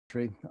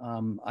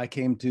I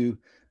came to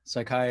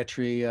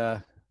psychiatry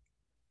as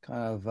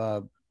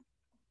a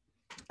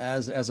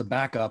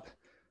backup.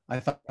 I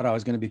thought I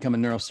was going to become a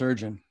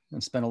neurosurgeon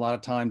and spent a lot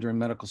of time during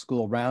medical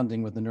school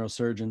rounding with the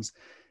neurosurgeons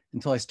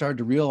until I started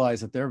to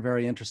realize that they're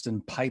very interested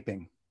in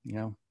piping,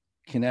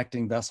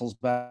 connecting vessels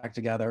back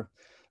together,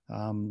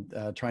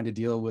 trying to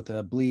deal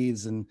with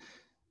bleeds, and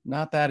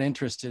not that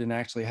interested in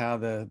actually how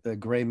the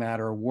gray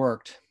matter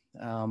worked.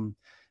 And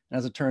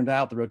as it turned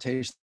out, the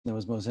rotation that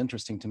was most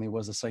interesting to me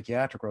was the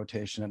psychiatric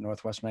rotation at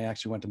Northwestern. I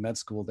actually went to med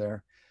school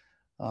there.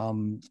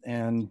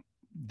 And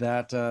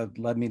that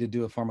led me to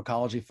do a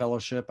pharmacology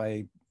fellowship.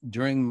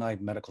 During my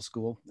medical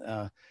school,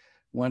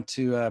 went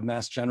to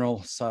Mass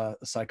General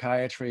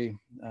Psychiatry,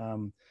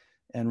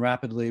 and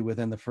rapidly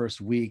within the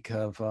first week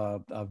of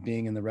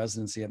being in the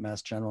residency at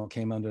Mass General,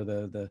 came under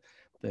the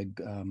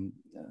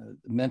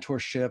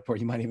mentorship, or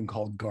you might even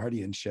call it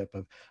guardianship,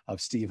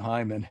 of Steve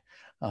Hyman.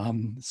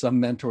 Some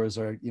mentors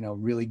are,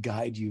 really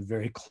guide you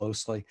very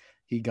closely.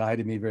 He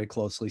guided me very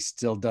closely,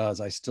 still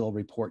does. I still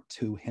report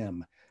to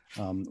him,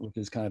 which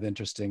is kind of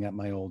interesting at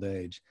my old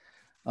age.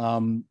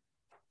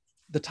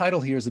 The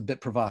title here is a bit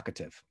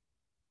provocative.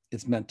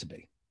 It's meant to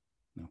be,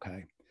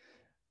 okay?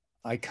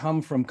 I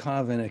come from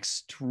kind of an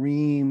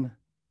extreme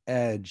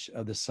edge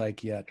of the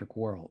psychiatric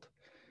world.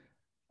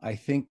 I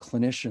think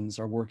clinicians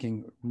are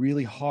working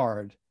really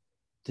hard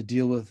to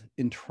deal with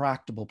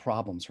intractable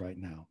problems right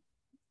now.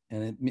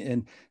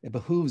 And it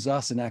behooves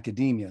us in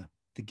academia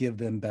to give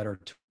them better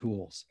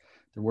tools.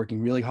 They're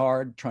working really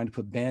hard, trying to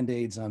put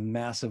Band-Aids on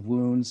massive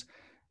wounds.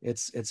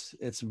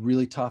 It's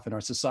really tough, and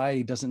our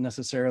society doesn't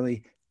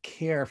necessarily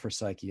care for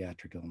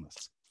psychiatric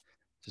illness.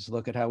 Just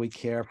look at how we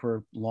care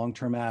for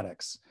long-term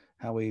addicts,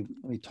 how we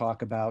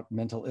talk about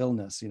mental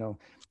illness, and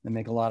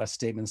make a lot of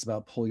statements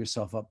about pull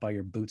yourself up by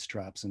your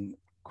bootstraps and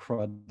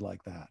crud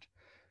like that.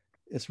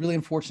 It's really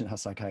unfortunate how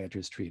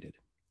psychiatry is treated.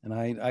 And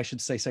I should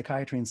say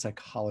psychiatry and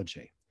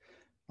psychology.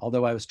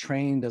 Although I was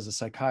trained as a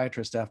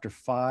psychiatrist after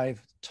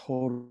 5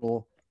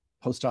 total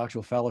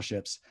postdoctoral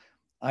fellowships,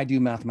 I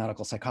do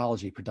mathematical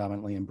psychology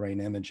predominantly in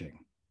brain imaging.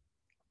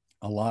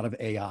 A lot of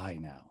AI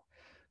now.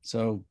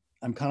 So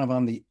I'm kind of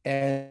on the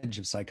edge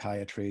of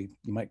psychiatry.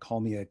 You might call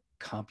me a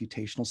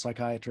computational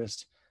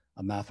psychiatrist,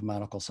 a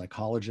mathematical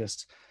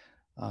psychologist.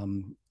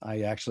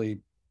 I actually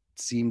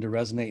seem to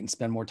resonate and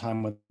spend more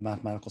time with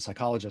mathematical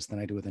psychologists than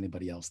I do with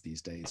anybody else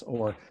these days,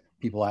 or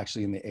people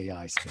actually in the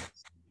AI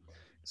space.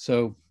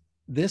 So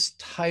this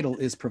title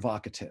is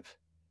provocative.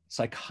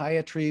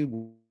 Psychiatry,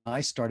 when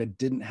I started,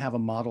 didn't have a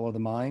model of the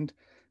mind.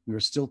 We were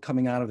still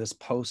coming out of this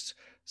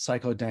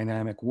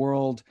post-psychodynamic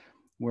world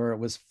where it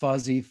was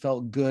fuzzy,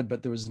 felt good,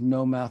 but there was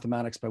no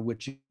mathematics by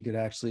which you could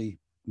actually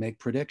make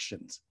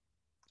predictions,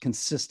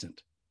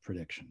 consistent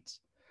predictions.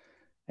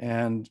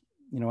 And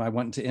I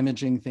went into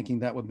imaging thinking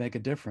that would make a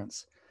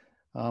difference.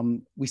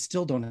 We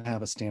still don't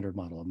have a standard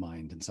model of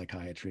mind in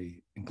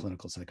psychiatry and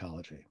clinical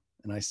psychology.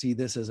 And I see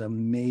this as a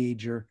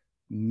major,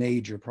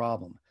 major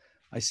problem.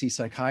 I see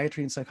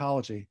psychiatry and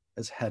psychology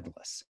as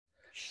headless.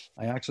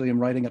 I actually am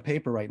writing a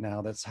paper right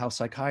now that's how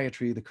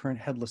psychiatry, the current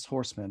headless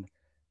horseman,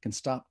 can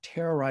stop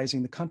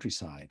terrorizing the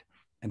countryside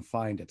and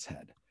find its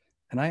head.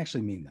 And I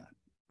actually mean that.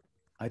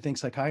 I think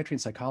psychiatry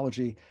and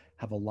psychology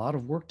have a lot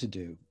of work to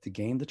do to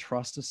gain the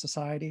trust of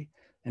society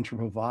and to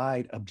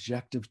provide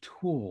objective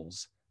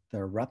tools that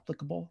are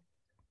replicable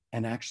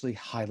and actually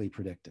highly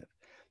predictive.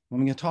 What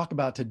I'm going to talk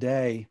about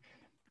today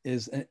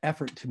is an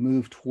effort to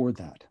move toward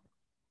that.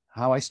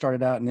 How I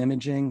started out in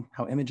imaging,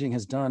 how imaging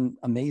has done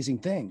amazing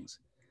things,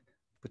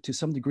 but to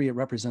some degree it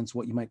represents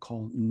what you might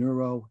call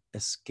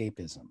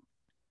neuroescapism.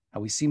 How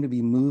we seem to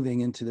be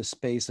moving into the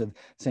space of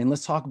saying,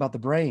 let's talk about the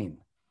brain.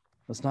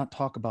 Let's not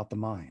talk about the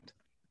mind.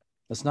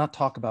 Let's not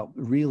talk about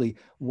really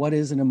what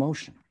is an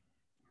emotion?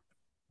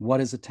 What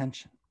is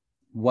attention?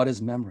 What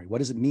is memory? What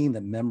does it mean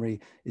that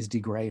memory is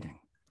degrading?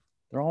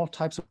 There are all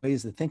types of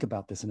ways to think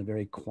about this in a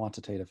very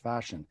quantitative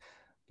fashion,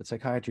 but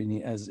psychiatry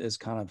is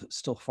kind of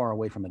still far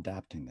away from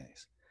adapting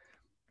these.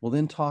 We'll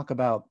then talk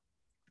about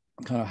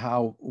kind of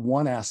how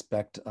one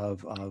aspect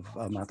of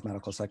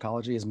mathematical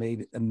psychology has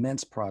made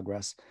immense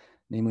progress,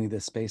 namely the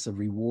space of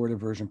reward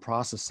aversion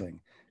processing.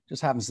 It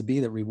just happens to be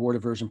that reward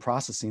aversion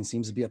processing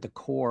seems to be at the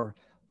core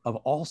of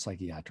all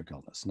psychiatric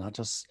illness, not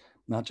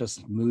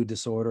just mood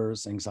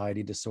disorders,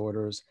 anxiety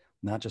disorders,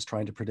 not just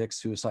trying to predict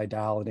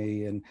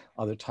suicidality and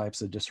other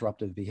types of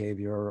disruptive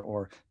behavior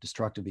or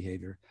destructive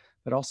behavior,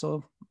 but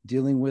also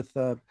dealing with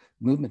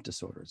movement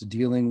disorders,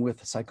 dealing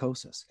with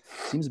psychosis.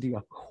 It seems to be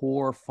a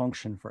core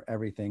function for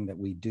everything that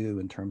we do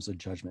in terms of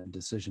judgment and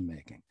decision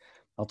making.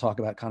 I'll talk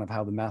about kind of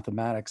how the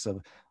mathematics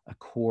of a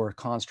core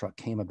construct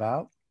came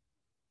about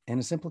and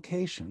its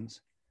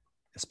implications,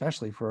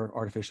 especially for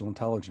artificial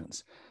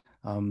intelligence.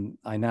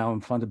 I now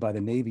am funded by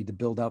the Navy to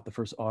build out the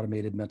first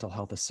automated mental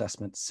health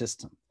assessment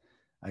system.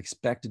 I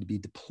expected to be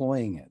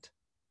deploying it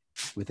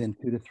within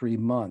 2 to 3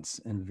 months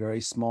in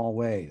very small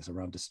ways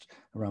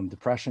around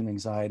depression,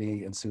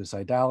 anxiety, and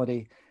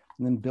suicidality.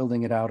 and then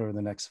building it out over the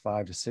next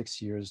 5 to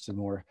 6 years to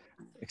more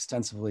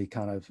extensively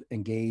kind of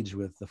engage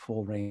with the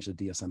full range of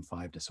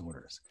DSM-5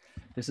 disorders.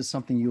 This is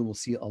something you will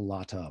see a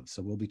lot of.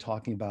 So we'll be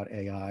talking about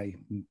AI,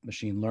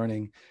 machine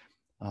learning,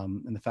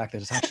 and the fact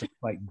that it's actually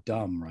quite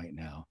dumb right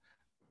now.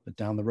 But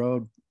down the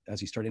road, as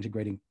you start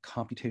integrating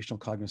computational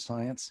cognitive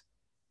science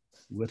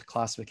with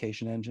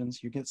classification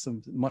engines, you get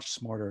some much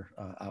smarter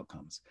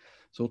outcomes.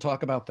 So we'll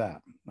talk about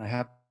that. I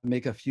have to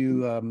make a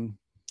few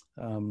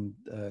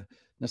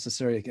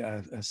necessary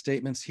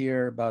statements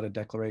here about a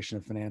declaration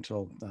of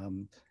financial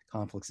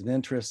conflicts of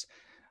interest.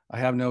 I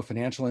have no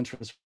financial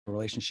interest or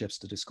relationships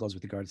to disclose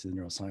with regards to the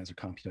neuroscience or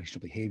computational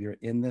behavior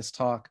in this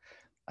talk.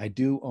 I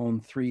do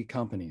own 3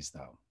 companies,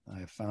 though. I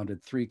have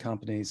founded 3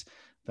 companies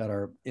that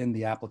are in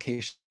the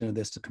application of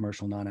this to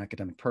commercial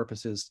non-academic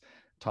purposes.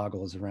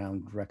 Toggle is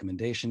around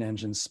recommendation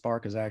engines.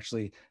 Spark is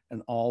actually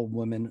an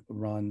all-women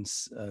run,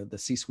 the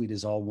C-suite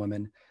is all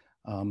women,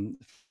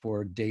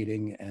 for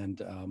dating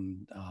and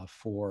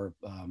for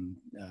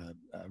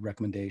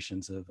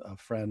recommendations of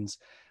friends.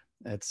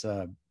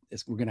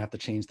 We're going to have to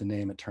change the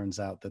name. It turns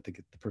out that the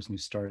person who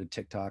started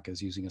TikTok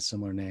is using a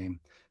similar name.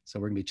 So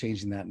we're going to be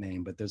changing that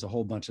name, but there's a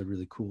whole bunch of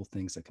really cool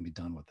things that can be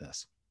done with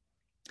this.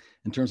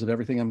 In terms of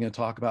everything I'm going to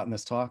talk about in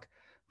this talk,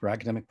 for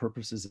academic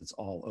purposes, it's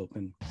all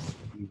open,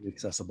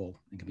 accessible,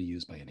 and can be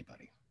used by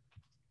anybody.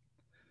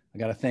 I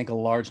got to thank a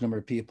large number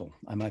of people.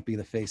 I might be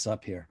the face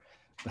up here,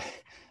 but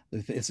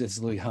it's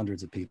literally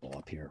hundreds of people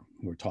up here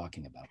who are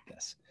talking about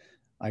this.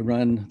 I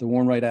run the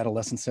Warren Wright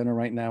Adolescent Center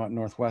right now at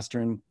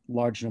Northwestern.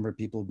 Large number of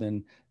people have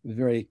been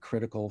very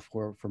critical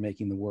for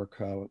making the work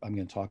I'm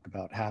going to talk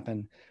about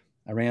happen.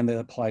 I ran the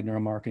Applied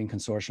Neuromarketing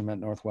Consortium at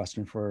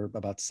Northwestern for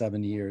about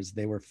 7 years.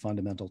 They were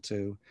fundamental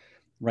too.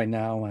 Right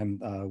now, I'm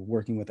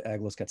working with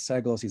Aglos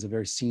Katseglos. He's a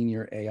very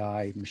senior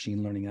AI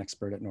machine learning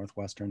expert at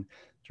Northwestern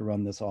to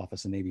run this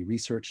Office of Navy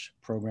Research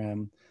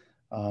program.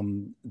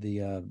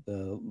 The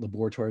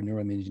Laboratory of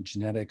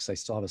Neuroimmunogenetics, I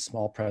still have a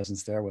small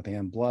presence there with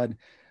Ann Blood.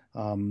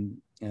 And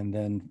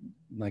then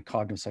my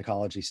cognitive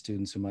psychology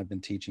students whom I've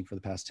been teaching for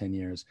the past 10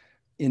 years,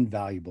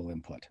 invaluable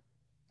input.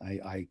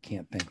 I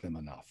can't thank them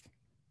enough.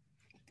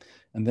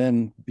 And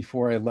then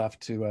before I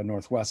left to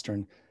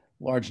Northwestern,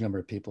 large number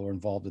of people are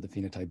involved with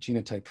the Phenotype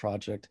Genotype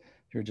Project.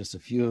 Here are just a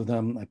few of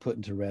them. I put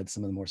into red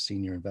some of the more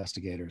senior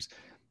investigators,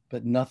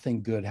 but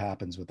nothing good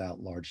happens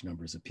without large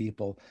numbers of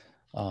people.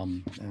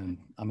 And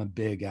I'm a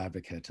big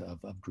advocate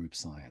of group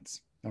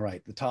science. All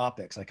right, the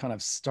topics. I kind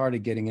of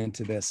started getting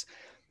into this.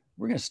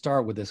 We're going to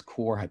start with this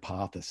core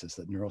hypothesis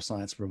that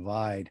neuroscience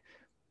provide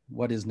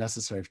what is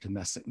necessary to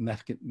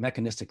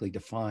mechanistically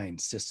define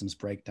systems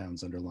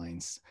breakdowns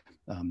underlying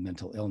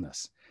mental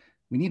illness.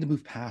 We need to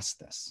move past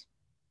this.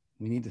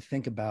 We need to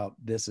think about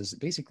this as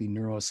basically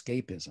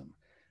neuroescapism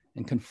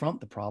and confront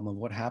the problem of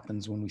what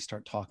happens when we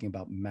start talking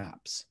about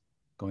maps,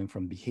 going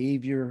from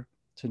behavior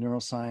to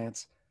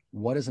neuroscience.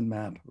 What does a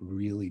map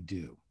really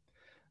do?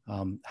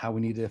 How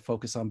we need to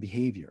focus on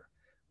behavior.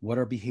 What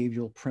are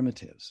behavioral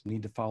primitives? We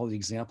need to follow the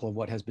example of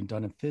what has been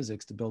done in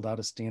physics to build out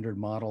a standard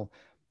model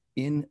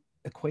in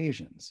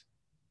equations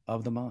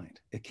of the mind.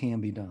 It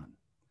can be done.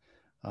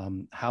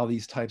 How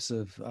these types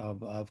of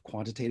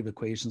quantitative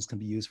equations can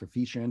be used for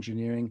feature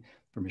engineering,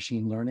 for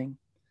machine learning,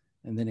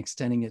 and then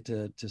extending it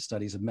to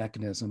studies of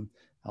mechanism.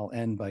 I'll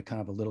end by kind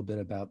of a little bit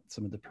about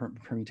some of the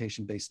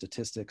permutation-based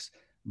statistics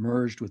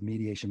merged with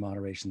mediation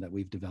moderation that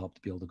we've developed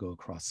to be able to go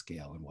across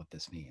scale and what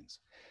this means.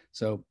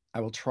 So I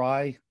will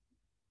try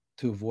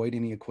to avoid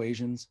any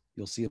equations.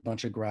 You'll see a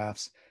bunch of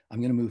graphs. I'm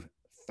going to move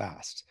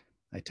fast.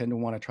 I tend to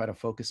want to try to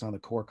focus on the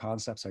core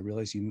concepts. I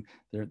realize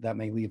that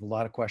may leave a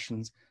lot of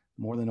questions.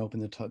 More than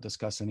open to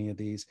discuss any of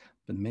these,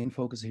 but the main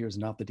focus here is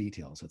not the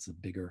details. It's a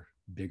bigger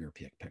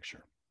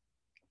picture.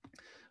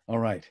 All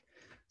right.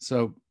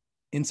 So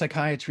in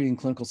psychiatry and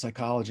clinical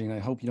psychology, and I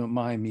hope you don't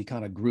mind me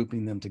kind of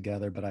grouping them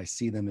together, but I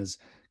see them as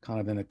kind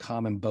of in a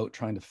common boat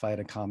trying to fight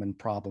a common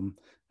problem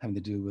having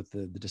to do with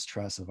the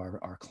distress of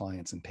our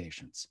clients and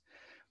patients.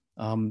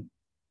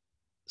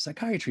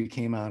 Psychiatry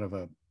came out of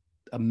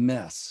a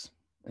mess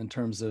in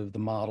terms of the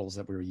models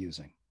that we were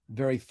using.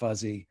 Very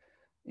fuzzy,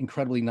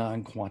 incredibly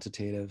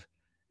non-quantitative,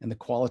 and the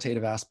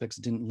qualitative aspects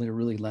didn't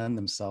really lend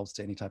themselves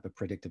to any type of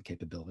predictive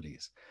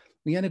capabilities.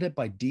 We ended up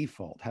by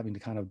default having to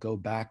kind of go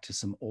back to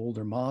some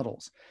older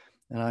models.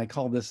 And I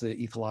call this the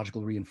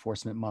ethological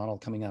reinforcement model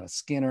coming out of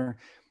Skinner.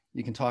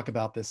 You can talk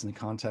about this in the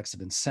context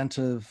of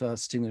incentive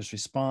stimulus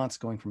response,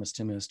 going from a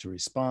stimulus to a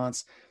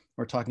response.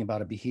 We're talking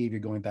about a behavior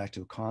going back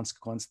to a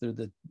consequence. They're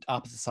the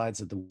opposite sides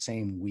of the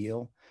same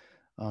wheel.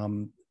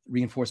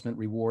 Reinforcement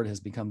reward has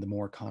become the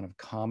more kind of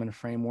common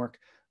framework,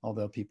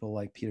 although people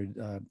like Peter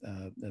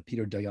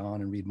Dayan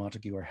and Reed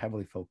Montague are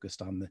heavily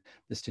focused on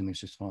the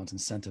stimulus response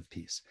incentive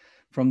piece.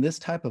 From this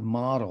type of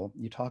model,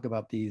 you talk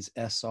about these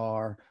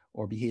SR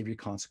or behavior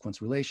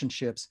consequence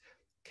relationships,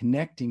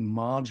 connecting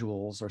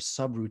modules or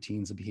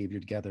subroutines of behavior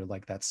together,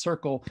 like that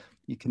circle.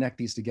 You connect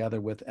these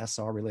together with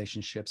SR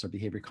relationships or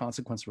behavior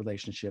consequence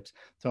relationships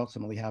to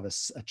ultimately have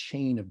a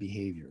chain of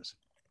behaviors.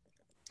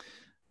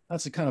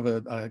 That's a kind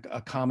of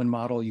a common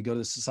model. You go to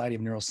the Society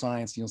of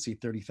Neuroscience, you'll see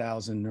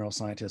 30,000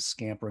 neuroscientists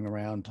scampering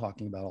around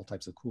talking about all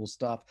types of cool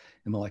stuff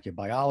in molecular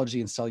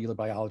biology and cellular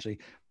biology.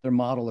 Their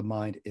model of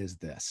mind is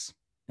this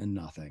and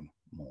nothing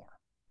more.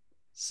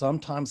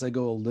 Sometimes they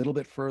go a little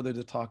bit further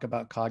to talk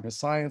about cognitive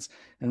science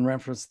and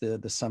reference the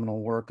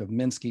seminal work of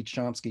Minsky,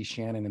 Chomsky,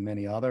 Shannon, and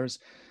many others.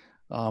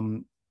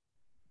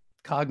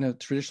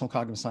 Traditional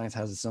cognitive science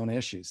has its own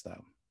issues,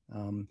 though.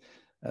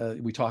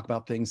 We talk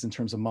about things in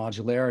terms of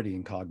modularity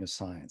in cognitive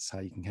science, how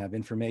you can have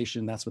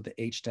information. That's what the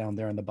H down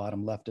there in the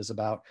bottom left is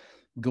about,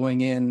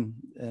 going in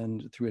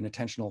and through an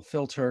attentional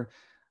filter.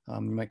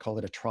 You might call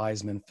it a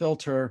Treisman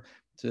filter,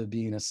 to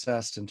being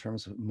assessed in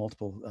terms of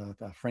multiple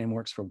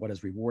frameworks for what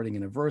is rewarding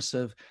and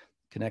aversive,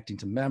 connecting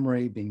to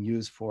memory, being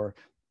used for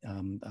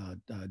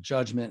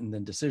judgment and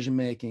then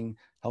decision-making,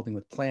 helping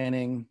with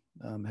planning,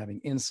 having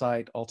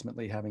insight,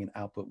 ultimately having an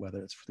output,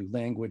 whether it's through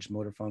language,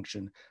 motor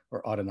function,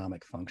 or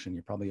autonomic function.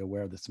 You're probably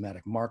aware of the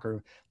somatic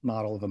marker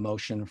model of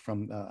emotion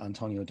from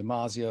Antonio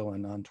Damasio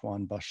and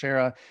Antoine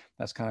Bachera.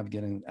 That's kind of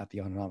getting at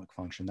the autonomic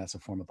function. That's a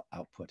form of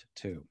output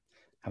too.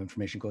 How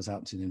information goes out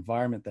into the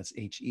environment, that's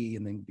HE,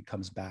 and then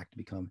comes back to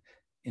become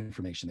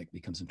information that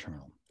becomes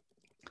internal.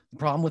 The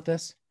problem with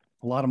this,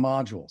 a lot of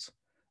modules.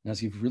 And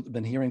as you've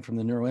been hearing from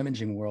the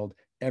neuroimaging world,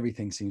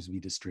 everything seems to be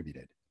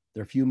distributed.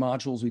 There are a few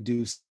modules we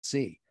do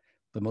see,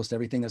 but most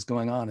everything that's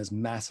going on is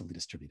massively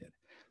distributed.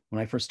 When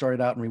I first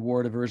started out in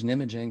reward aversion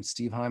imaging,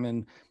 Steve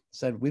Hyman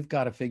said, we've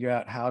got to figure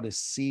out how to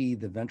see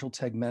the ventral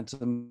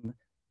tegmentum,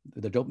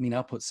 the dopamine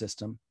output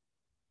system,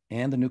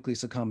 and the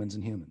nucleus accumbens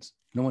in humans.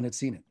 No one had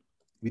seen it.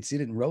 We'd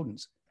seen it in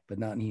rodents, but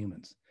not in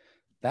humans.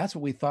 That's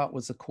what we thought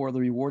was the core of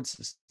the reward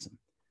system.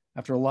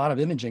 After a lot of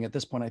imaging, at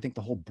this point, I think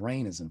the whole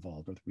brain is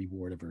involved with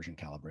reward aversion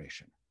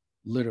calibration,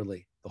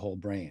 literally the whole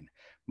brain.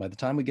 By the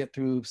time we get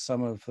through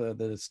some of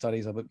the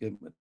studies of it,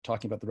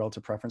 talking about the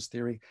relative preference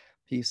theory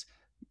piece,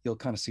 you'll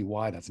kind of see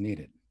why that's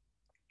needed.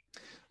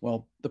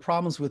 Well, the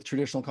problems with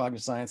traditional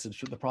cognitive science and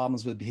the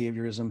problems with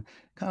behaviorism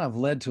kind of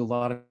led to a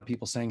lot of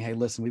people saying, hey,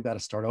 listen, we've got to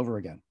start over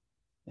again.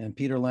 And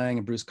Peter Lang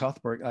and Bruce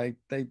Cuthbert,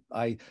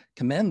 I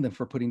commend them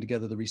for putting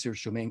together the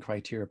research domain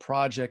criteria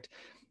project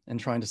and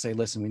trying to say,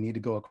 listen, we need to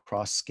go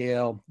across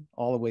scale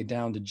all the way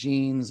down to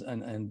genes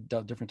and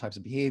different types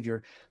of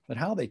behavior, but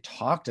how they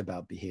talked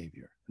about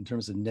behavior in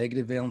terms of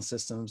negative valence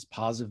systems,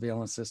 positive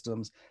valence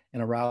systems,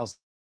 and arousal.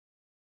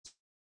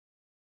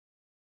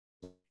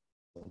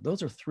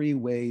 Those are three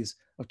ways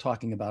of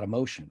talking about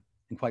emotion.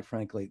 And quite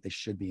frankly, they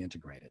should be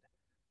integrated.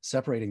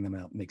 Separating them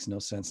out makes no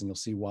sense, and you'll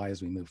see why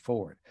as we move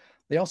forward.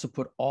 They also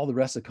put all the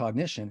rest of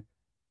cognition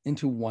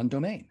into one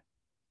domain,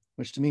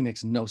 which to me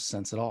makes no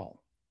sense at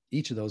all.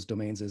 Each of those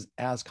domains is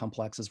as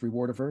complex as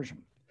reward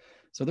aversion.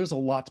 So there's a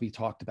lot to be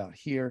talked about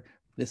here.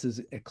 This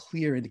is a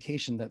clear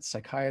indication that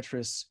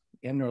psychiatrists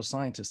and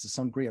neuroscientists to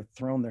some degree have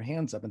thrown their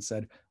hands up and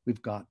said,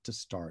 we've got to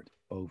start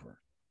over.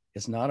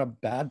 It's not a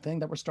bad thing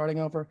that we're starting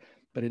over,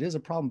 but it is a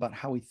problem about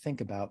how we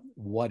think about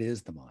what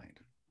is the mind.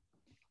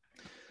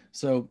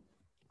 So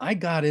I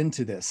got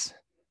into this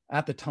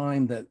at the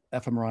time that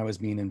fMRI was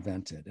being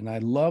invented. And I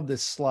love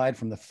this slide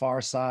from the far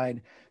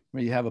side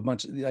where you have a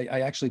bunch of,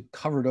 I actually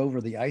covered over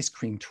the ice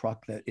cream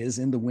truck that is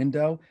in the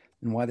window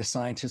and why the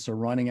scientists are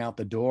running out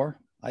the door.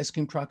 Ice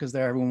cream truck is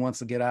there. Everyone wants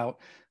to get out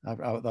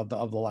of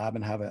the lab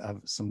and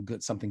have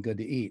something good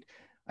to eat.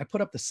 I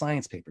put up the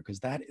science paper because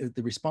that is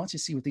the response you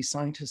see with these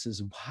scientists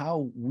is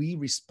how we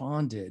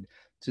responded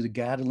to the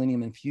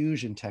gadolinium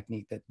infusion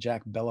technique that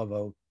Jacques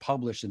Beliveau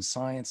published in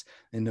Science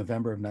in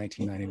November of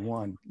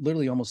 1991,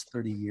 literally almost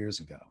 30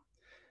 years ago.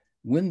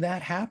 When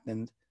that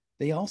happened,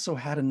 they also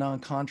had a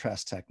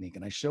non-contrast technique.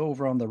 And I show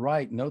over on the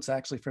right notes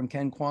actually from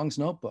Ken Kwong's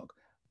notebook.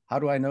 How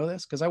do I know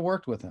this? Because I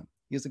worked with him.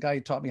 He's the guy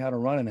who taught me how to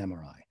run an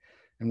MRI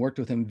and worked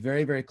with him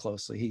very, very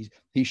closely.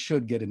 He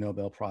should get a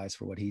Nobel Prize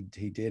for what he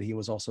did. He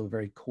was also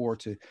very core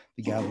to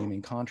the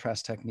gadolinium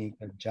contrast technique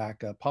that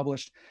Jack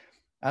published.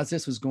 As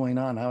this was going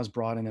on, I was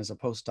brought in as a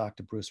postdoc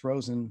to Bruce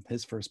Rosen,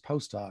 his first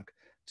postdoc,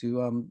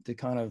 to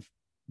kind of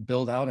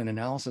build out an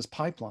analysis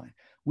pipeline.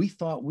 We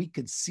thought we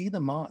could see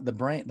the mind in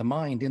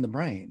the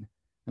brain,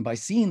 and by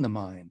seeing the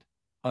mind,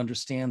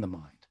 understand the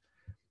mind.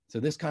 So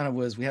this kind of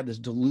was, we had this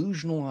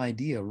delusional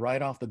idea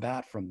right off the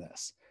bat from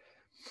this.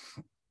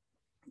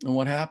 And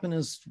what happened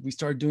is we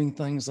started doing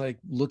things like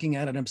looking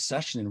at an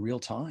obsession in real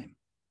time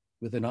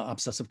with an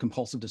obsessive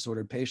compulsive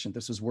disordered patient.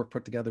 This was work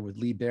put together with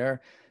Lee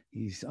Baer.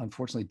 He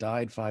unfortunately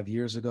died 5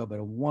 years ago, but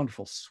a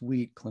wonderful,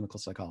 sweet clinical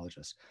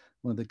psychologist,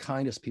 one of the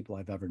kindest people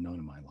I've ever known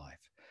in my life.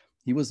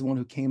 He was the one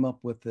who came up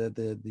with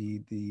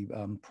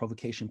the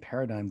provocation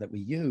paradigm that we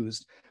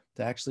used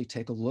to actually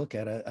take a look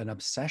at an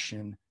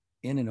obsession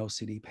in an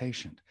OCD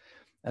patient.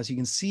 As you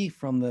can see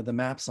from the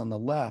maps on the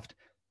left,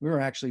 we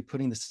were actually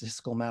putting the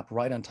statistical map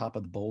right on top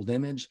of the bold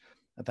image.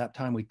 At that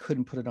time, we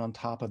couldn't put it on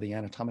top of the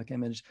anatomic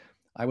image.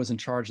 I was in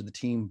charge of the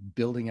team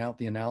building out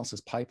the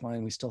analysis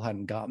pipeline. We still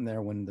hadn't gotten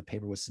there when the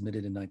paper was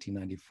submitted in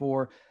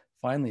 1994,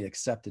 finally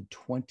accepted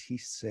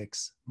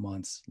 26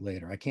 months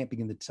later. I can't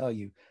begin to tell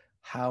you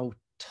how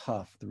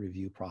tough the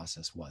review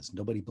process was.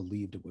 Nobody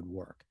believed it would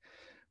work.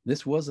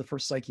 This was the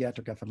first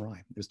psychiatric fMRI.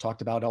 It was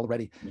talked about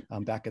already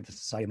back at the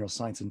Society of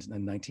Neuroscience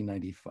in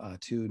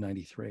 1992,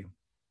 93.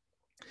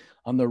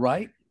 On the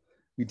right,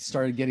 we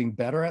started getting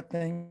better at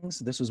things.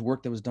 This was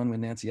work that was done with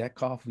Nancy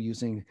Etkoff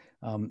using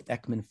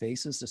Ekman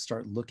faces to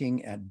start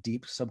looking at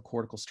deep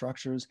subcortical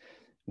structures.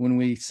 When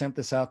we sent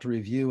this out to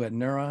review at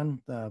Neuron,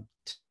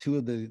 two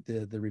of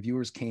the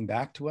reviewers came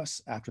back to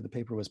us after the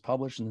paper was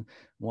published, and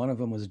one of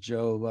them was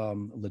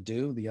Joe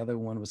Ledoux, the other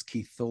one was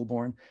Keith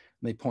Thilborn.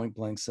 And they point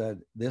blank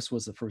said, this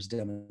was the first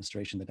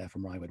demonstration that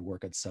fMRI would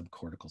work at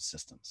subcortical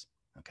systems,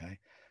 okay?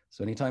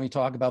 So anytime you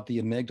talk about the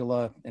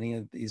amygdala, any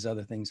of these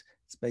other things,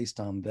 it's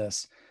based on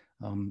this.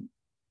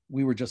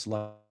 We were just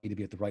lucky to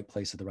be at the right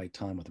place at the right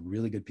time with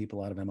really good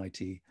people out of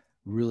MIT,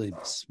 really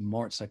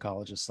smart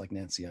psychologists like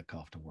Nancy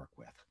Etkoff to work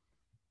with.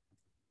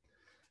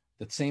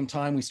 At the same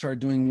time, we started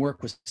doing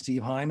work with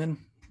Steve Hyman.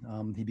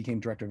 He became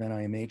director of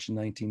NIMH in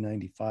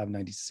 1995,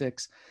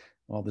 96,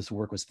 while this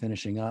work was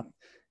finishing up.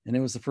 And it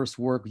was the first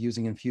work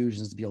using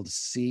infusions to be able to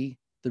see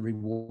the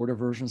reward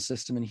aversion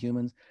system in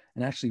humans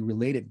and actually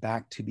relate it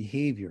back to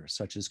behavior,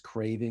 such as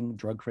craving,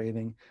 drug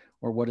craving,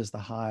 or what is the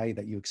high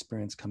that you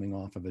experience coming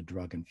off of a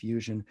drug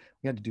infusion.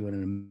 We had to do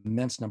an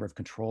immense number of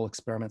control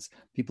experiments.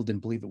 People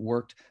didn't believe it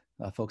worked.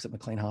 Folks at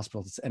McLean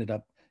Hospital ended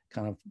up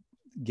kind of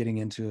getting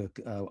into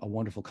a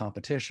wonderful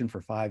competition for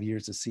 5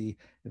 years to see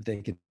if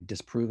they could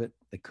disprove it.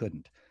 They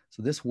couldn't.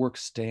 So this work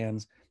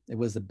stands. It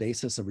was the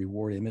basis of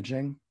reward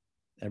imaging.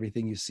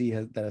 Everything you see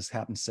that has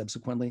happened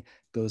subsequently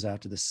goes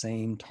out to the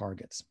same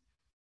targets.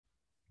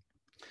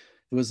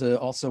 It was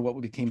also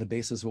what became the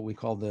basis of what we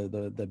call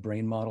the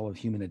brain model of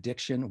human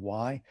addiction.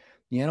 Why?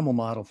 The animal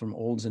model from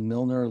Olds and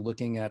Milner,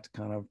 looking at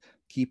kind of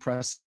key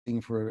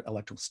pressing for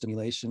electrical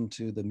stimulation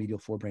to the medial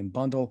forebrain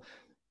bundle,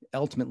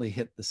 ultimately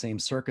hit the same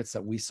circuits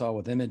that we saw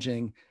with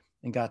imaging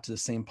and got to the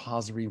same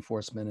positive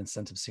reinforcement and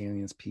sense of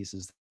salience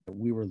pieces that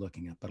we were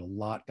looking at, but a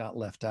lot got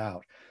left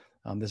out.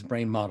 This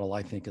brain model,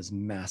 I think, is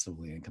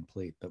massively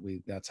incomplete, but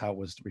that's how it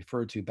was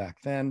referred to back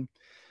then.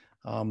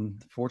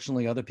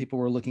 Fortunately, other people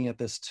were looking at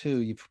this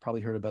too. You've probably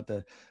heard about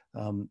the,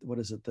 what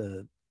is it,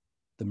 the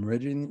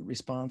meridian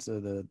response, or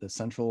the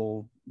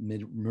central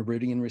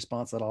meridian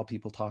response that all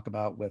people talk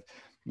about with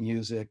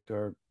music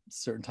or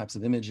certain types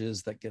of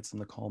images that gets them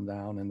to calm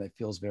down and that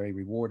feels very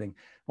rewarding.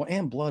 Well,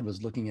 Ann Blood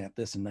was looking at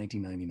this in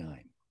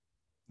 1999,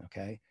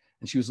 okay?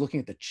 And she was looking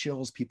at the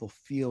chills people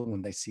feel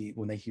when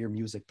they hear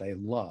music they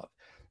love.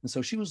 And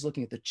so she was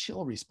looking at the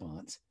chill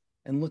response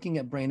and looking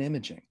at brain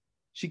imaging.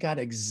 She got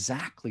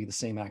exactly the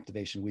same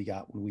activation we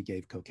got when we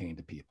gave cocaine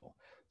to people.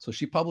 So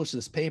she published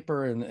this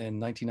paper in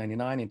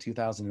 1999 and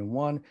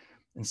 2001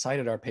 and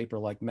cited our paper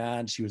like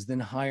mad. She was then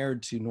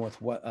hired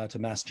to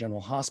Mass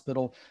General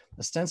Hospital,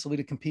 ostensibly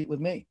to compete with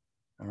me,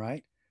 all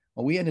right?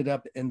 Well, we ended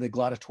up in the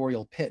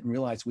gladiatorial pit and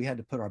realized we had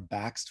to put our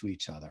backs to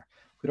each other.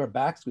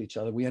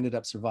 We ended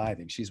up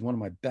surviving. She's one of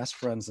my best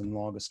friends and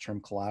longest term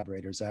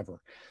collaborators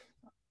ever.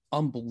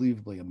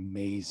 Unbelievably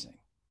amazing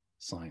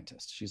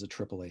scientist. She's a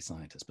AAA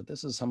scientist, but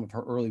this is some of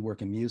her early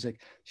work in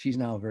music. She's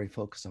now very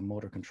focused on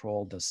motor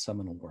control, does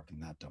seminal work in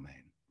that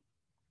domain.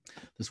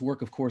 This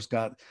work, of course,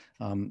 got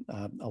a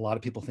lot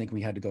of people think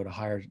we had to go to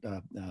higher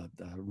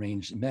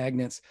range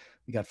magnets.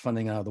 We got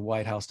funding out of the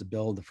White House to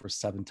build the first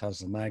 7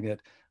 Tesla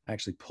magnet. I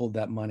actually pulled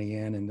that money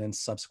in and then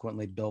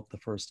subsequently built the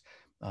first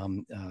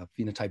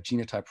phenotype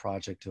genotype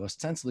project to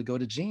ostensibly go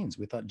to genes.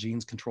 We thought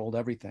genes controlled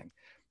everything.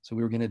 So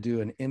we were going to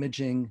do an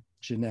imaging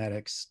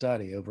genetic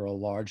study over a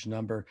large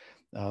number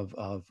of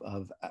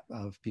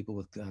people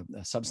with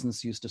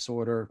substance use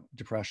disorder,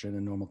 depression,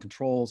 and normal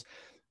controls.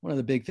 One of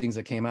the big things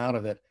that came out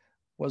of it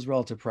was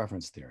relative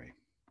preference theory.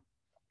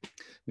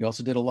 We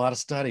also did a lot of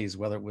studies,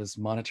 whether it was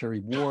monetary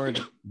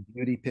reward,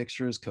 beauty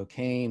pictures,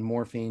 cocaine,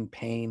 morphine,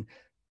 pain,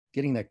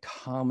 getting that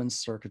common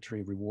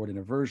circuitry of reward and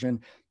aversion,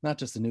 not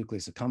just the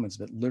nucleus accumbens,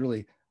 but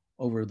literally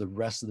over the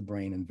rest of the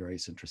brain in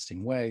various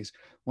interesting ways.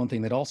 One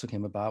thing that also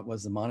came about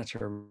was the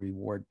monetary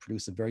reward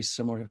produced a very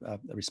similar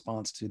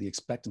response to the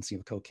expectancy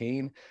of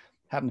cocaine,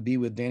 happened to be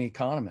with Danny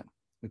Kahneman.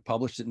 We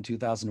published it in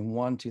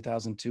 2001,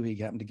 2002. He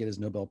happened to get his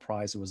Nobel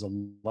Prize. It was a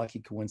lucky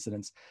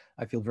coincidence.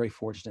 I feel very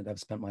fortunate to have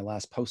spent my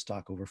last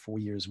postdoc over 4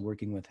 years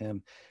working with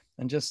him.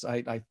 And just,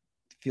 I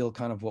feel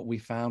kind of what we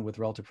found with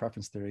relative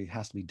preference theory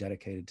has to be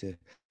dedicated to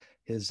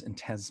his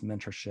intense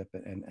mentorship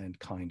and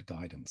kind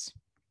guidance.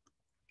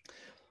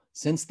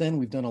 Since then,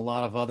 we've done a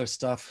lot of other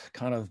stuff,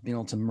 kind of being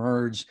able to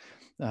merge,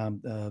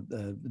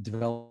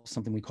 develop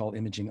something we call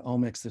imaging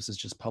omics. This is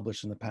just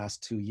published in the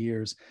past 2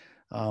 years,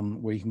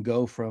 where you can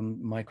go from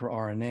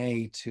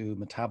microRNA to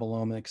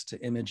metabolomics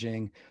to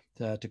imaging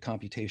to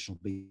computational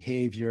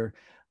behavior,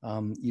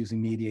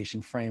 using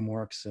mediation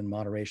frameworks and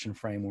moderation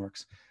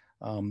frameworks.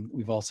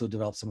 We've also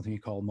developed something we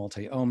call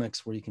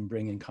multi-omics, where you can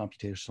bring in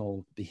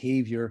computational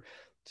behavior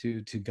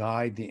to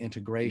guide the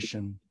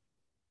integration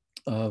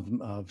of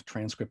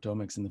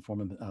transcriptomics in the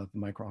form of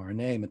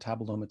microRNA,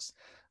 metabolomics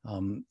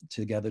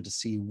together to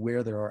see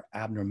where there are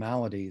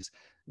abnormalities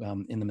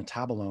in the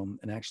metabolome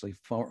and actually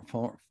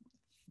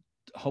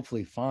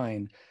hopefully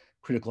find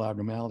critical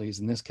abnormalities,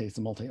 in this case,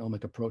 the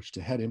multi-omic approach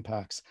to head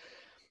impacts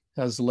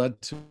has led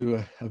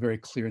to a very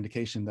clear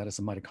indication that it's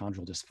a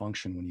mitochondrial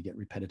dysfunction when you get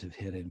repetitive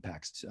hit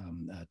impacts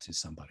to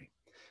somebody.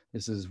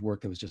 This is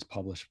work that was just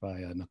published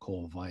by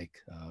Nicole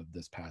Vike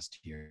this past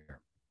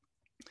year.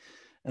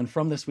 And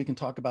from this, we can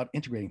talk about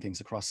integrating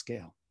things across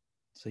scale.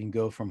 So you can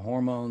go from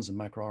hormones and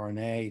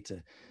microRNA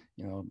to,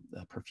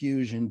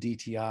 perfusion,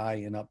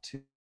 DTI, and up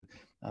to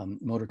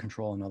motor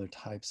control and other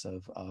types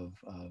of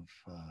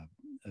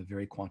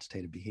very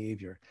quantitative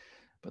behavior.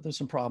 But there's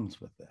some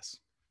problems with this.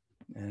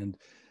 And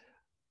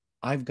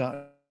I've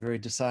got very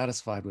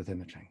dissatisfied with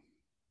imaging.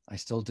 I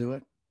still do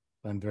it,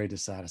 but I'm very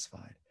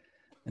dissatisfied.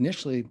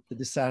 Initially, the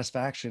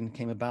dissatisfaction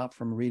came about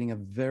from reading a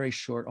very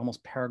short,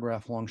 almost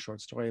paragraph long short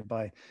story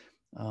by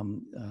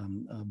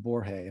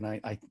Borge. And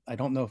I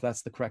don't know if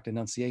that's the correct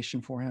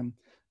enunciation for him,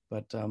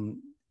 but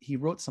he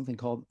wrote something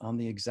called On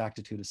the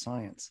Exactitude of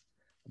Science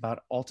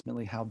about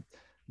ultimately how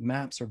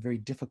maps are very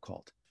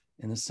difficult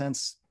in the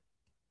sense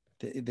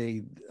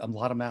a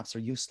lot of maps are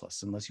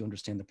useless unless you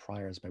understand the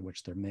priors by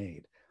which they're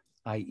made,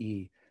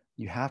 i.e.,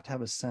 you have to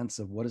have a sense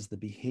of what is the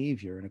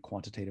behavior in a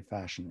quantitative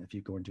fashion if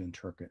you're going to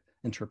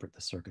interpret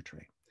the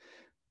circuitry.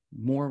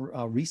 More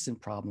recent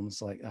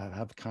problems like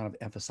have kind of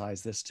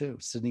emphasized this too.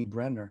 Sidney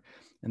Brenner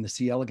and the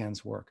C.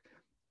 elegans work,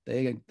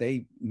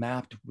 they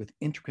mapped with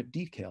intricate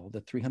detail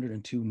the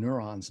 302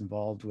 neurons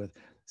involved with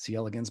C.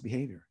 elegans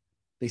behavior.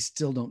 They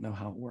still don't know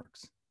how it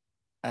works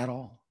at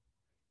all.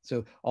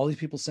 So all these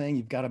people saying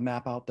you've got to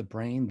map out the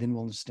brain, then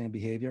we'll understand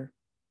behavior.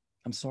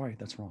 I'm sorry,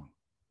 that's wrong.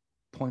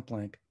 Point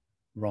blank,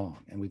 wrong.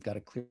 And we've got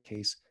a clear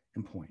case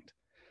in point.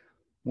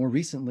 More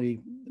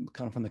recently,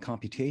 kind of from the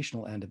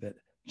computational end of it,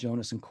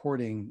 Jonas and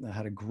Cording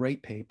had a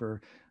great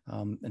paper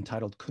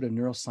entitled Could a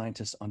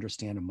Neuroscientist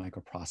Understand a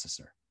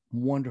Microprocessor?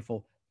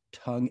 Wonderful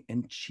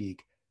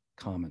tongue-in-cheek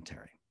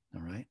commentary,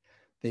 all right?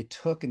 They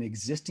took an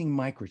existing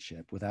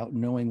microchip without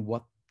knowing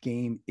what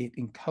game it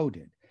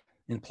encoded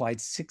and applied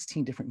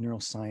 16 different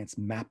neuroscience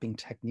mapping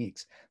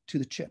techniques to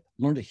the chip,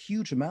 learned a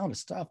huge amount of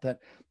stuff that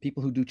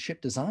people who do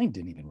chip design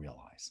didn't even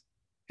realize.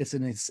 It's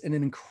an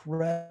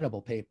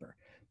incredible paper,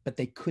 but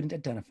they couldn't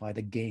identify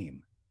the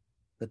game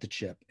that the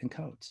chip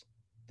encodes.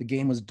 The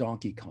game was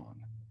Donkey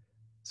Kong.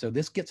 So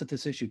this gets at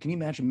this issue. Can you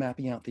imagine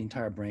mapping out the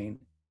entire brain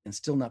and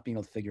still not being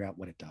able to figure out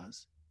what it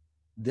does?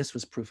 This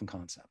was proof of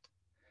concept.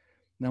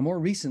 Now, more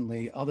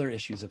recently, other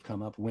issues have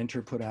come up.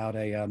 Winter put out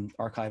a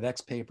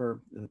ArchiveX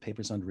paper. The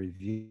paper's under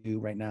review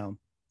right now,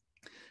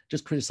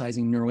 just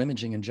criticizing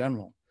neuroimaging in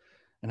general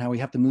and how we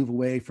have to move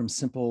away from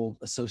simple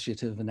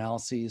associative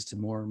analyses to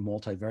more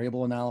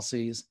multivariable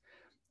analyses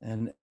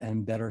and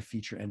better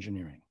feature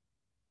engineering.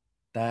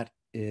 That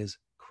is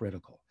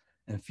critical.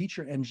 And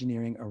feature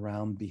engineering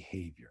around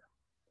behavior.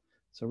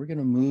 So we're going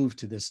to move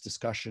to this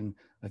discussion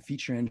of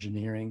feature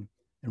engineering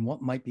and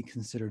what might be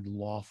considered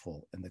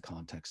lawful in the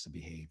context of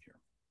behavior.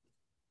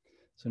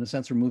 So in a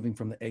sense, we're moving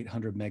from the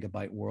 800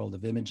 megabyte world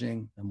of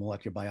imaging and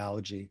molecular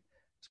biology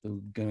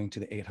to going to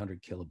the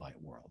 800 kilobyte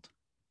world.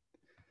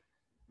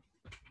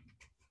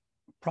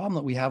 Problem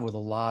that we have with a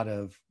lot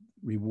of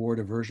reward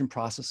aversion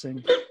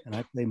processing, and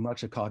I play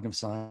much of cognitive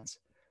science,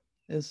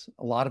 is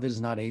a lot of it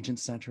is not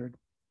agent-centered.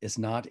 It's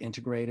not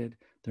integrated.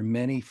 There are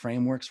many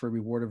frameworks for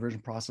reward aversion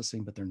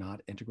processing, but they're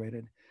not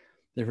integrated.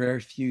 There are very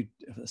few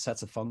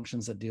sets of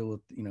functions that deal with,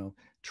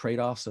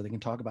 trade-offs. So they can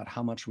talk about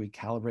how much we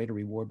calibrate a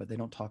reward, but they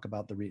don't talk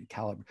about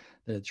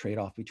the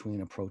trade-off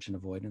between approach and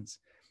avoidance.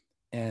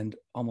 And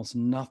almost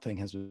nothing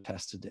has been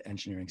tested to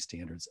engineering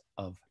standards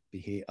of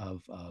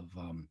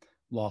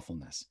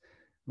lawfulness.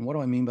 And what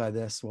do I mean by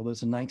this? Well,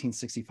 there's a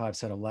 1965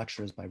 set of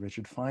lectures by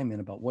Richard Feynman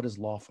about what is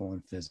lawful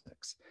in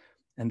physics.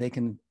 And they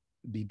can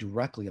be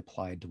directly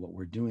applied to what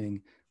we're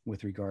doing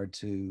with regard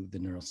to the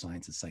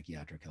neuroscience of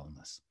psychiatric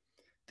illness.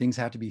 Things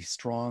have to be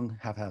strong,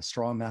 have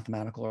strong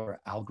mathematical or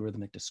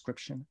algorithmic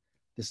description.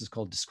 This is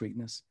called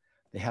discreteness.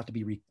 They have to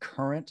be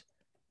recurrent.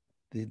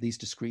 These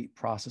discrete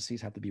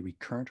processes have to be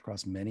recurrent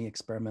across many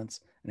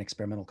experiments and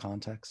experimental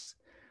contexts.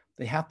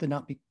 They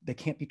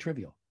can't be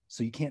trivial.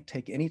 So you can't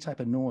take any type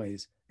of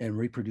noise and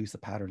reproduce the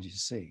patterns you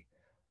see.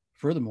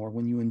 Furthermore,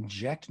 when you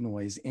inject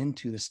noise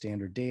into the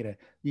standard data,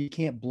 you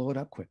can't blow it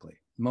up quickly.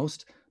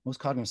 Most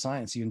cognitive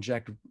science, you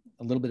inject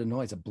a little bit of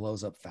noise, it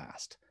blows up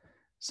fast.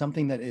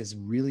 Something that is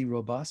really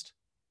robust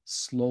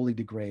slowly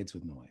degrades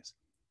with noise.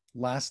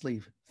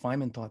 Lastly,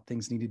 Feynman thought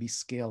things need to be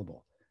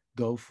scalable,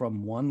 go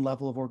from one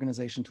level of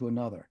organization to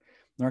another.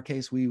 In our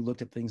case, we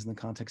looked at things in the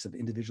context of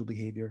individual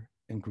behavior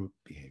and group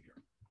behavior.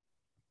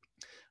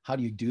 How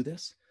do you do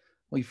this?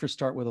 Well, you first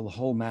start with a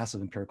whole mass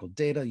of empirical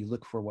data. You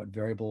look for what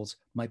variables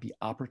might be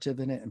operative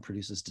in it and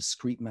produces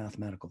discrete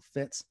mathematical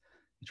fits.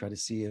 You try to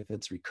see if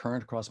it's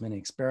recurrent across many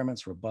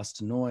experiments, robust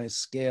to noise,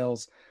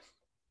 scales.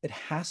 It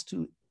has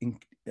to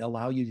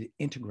allow you to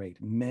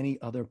integrate many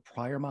other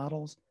prior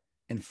models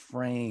and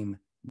frame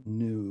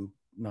new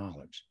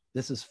knowledge.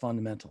 This is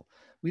fundamental.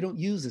 We don't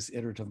use this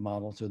iterative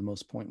model to the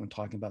most point when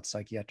talking about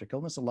psychiatric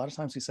illness. A lot of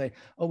times we say,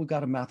 oh, we've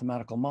got a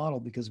mathematical model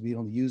because we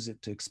don't use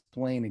it to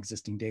explain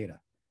existing data.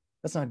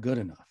 That's not good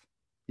enough.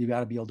 You've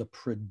got to be able to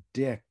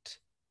predict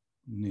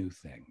new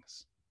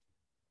things.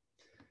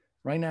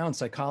 Right now in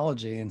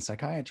psychology and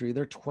psychiatry,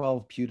 there are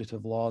 12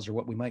 putative laws, or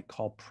what we might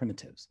call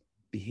primitives,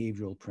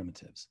 behavioral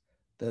primitives.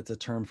 That's a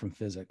term from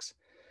physics.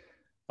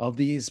 Of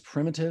these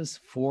primitives,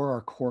 4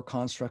 are core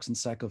constructs in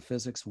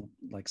psychophysics,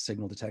 like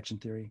signal detection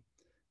theory.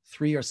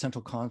 3 are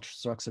central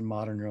constructs in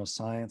modern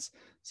neuroscience,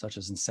 such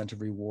as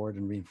incentive reward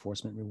and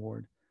reinforcement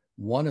reward.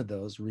 One of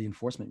those,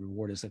 reinforcement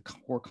reward, is a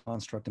core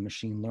construct in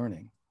machine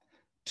learning.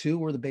 2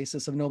 were the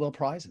basis of Nobel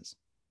Prizes.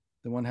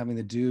 The one having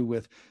to do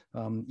with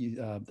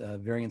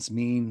variance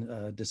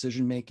mean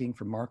decision making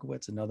from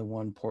Markowitz, another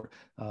one,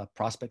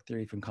 prospect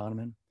theory from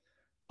Kahneman.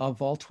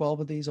 Of all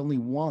 12 of these, only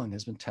one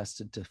has been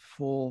tested to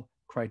full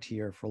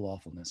criteria for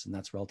lawfulness, and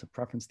that's relative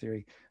preference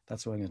theory.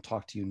 That's what I'm going to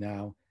talk to you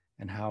now,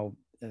 and how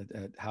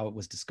it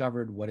was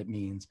discovered, what it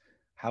means,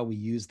 how we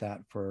use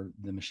that for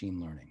the machine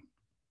learning.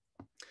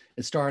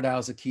 It started out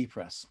as a key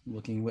press,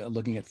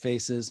 looking at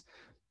faces.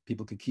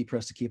 People could key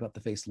press to keep up the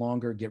face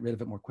longer, get rid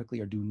of it more quickly,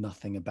 or do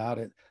nothing about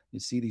it. You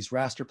see these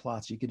raster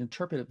plots. You can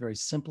interpret it very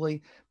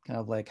simply, kind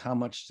of like how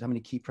many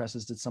key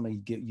presses did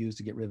somebody use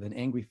to get rid of an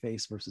angry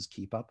face versus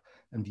keep up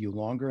and view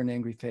longer an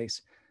angry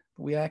face.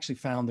 But we actually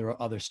found there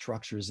are other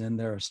structures in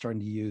there, starting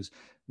to use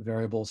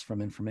variables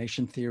from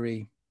information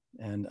theory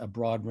and a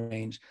broad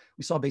range.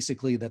 We saw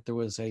basically that there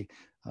was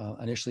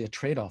initially a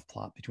trade-off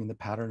plot between the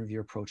pattern of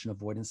your approach and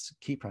avoidance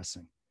key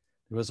pressing.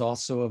 There was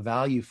also a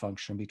value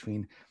function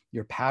between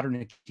your pattern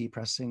of key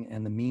pressing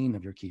and the mean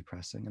of your key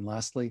pressing. And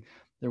lastly,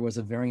 there was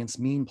a variance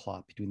mean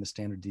plot between the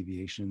standard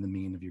deviation and the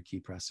mean of your key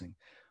pressing.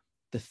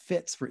 The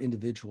fits for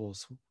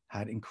individuals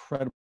had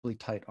incredibly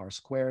tight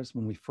R-squares.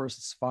 When we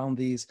first found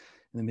these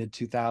in the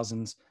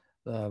mid-2000s,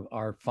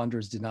 our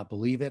funders did not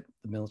believe it.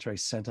 The military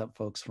sent up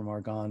folks from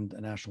Argonne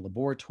National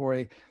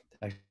Laboratory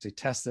to actually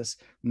test this.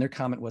 And their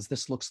comment was,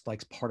 this looks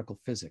like particle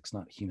physics,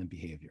 not human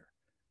behavior.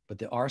 But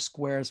the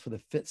R-squares for the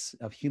fits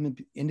of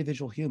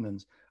individual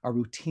humans are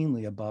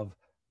routinely above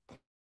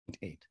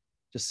 0.8.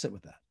 Just sit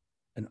with that.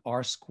 An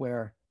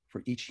R-square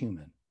for each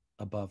human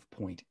above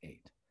 0.8.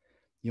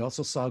 You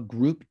also saw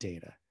group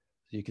data.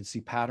 So you could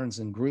see patterns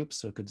in groups.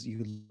 So you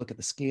could look at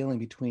the scaling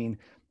between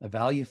a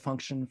value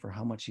function for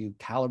how much you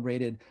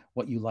calibrated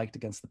what you liked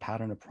against the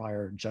pattern of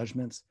prior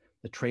judgments,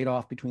 the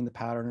trade-off between the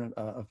pattern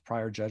of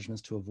prior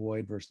judgments to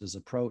avoid versus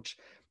approach,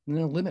 and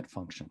then a limit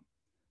function.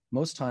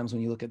 Most times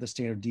when you look at the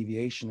standard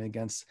deviation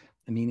against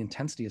the mean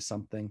intensity of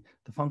something,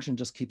 the function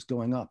just keeps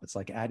going up. It's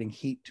like adding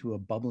heat to a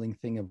bubbling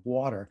thing of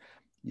water.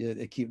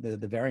 The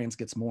variance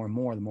gets more and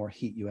more the more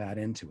heat you add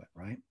into it,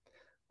 right?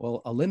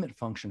 Well, a limit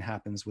function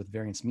happens with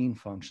variance mean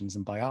functions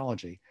in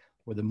biology,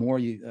 where the more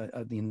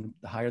the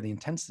higher the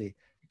intensity,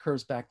 it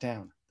curves back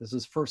down. This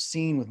was first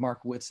seen with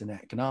Markowitz in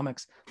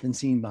economics, then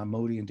seen by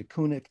Modi and de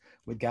Kooning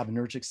with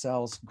GABAergic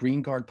cells.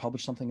 Greengard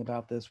published something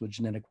about this with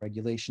genetic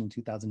regulation in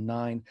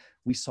 2009.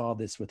 We saw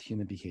this with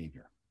human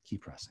behavior, key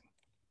pressing.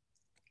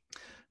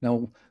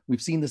 Now,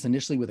 we've seen this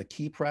initially with a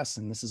key press,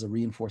 and this is a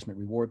reinforcement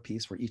reward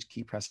piece where each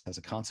key press has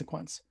a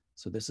consequence.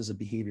 So this is a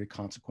behavior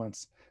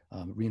consequence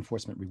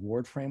reinforcement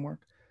reward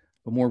framework.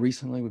 But more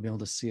recently, we've been able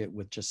to see it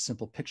with just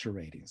simple picture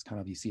ratings. Kind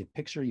of, you see a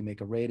picture, you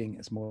make a rating.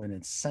 It's more an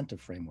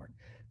incentive framework.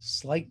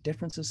 Slight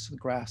differences to the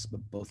graphs, but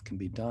both can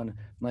be done.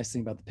 The nice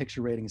thing about the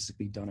picture rating is it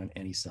can be done on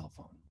any cell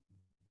phone.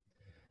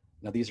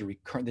 Now, these are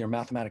recurrent. They're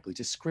mathematically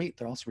discrete.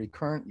 They're also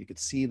recurrent. You could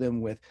see them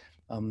with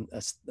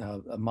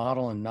a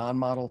model and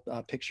non-model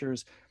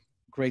pictures.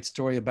 Great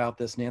story about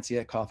this. Nancy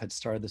Etkoff had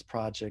started this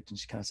project, and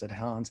she kind of said,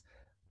 Hans,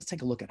 let's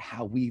take a look at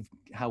how we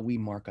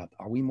mark up.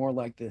 Are we more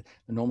like the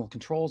normal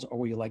controls, or are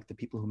we like the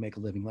people who make a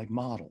living like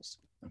models?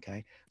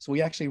 Okay, so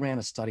we actually ran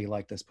a study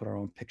like this, put our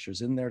own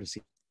pictures in there to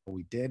see how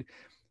we did.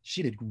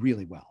 She did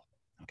really well.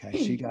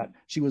 Okay,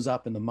 she was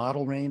up in the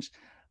model range.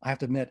 I have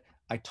to admit,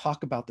 I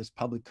talk about this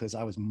public because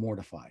I was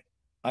mortified.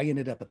 I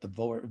ended up at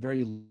the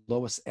very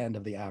lowest end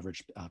of the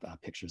average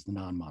pictures, the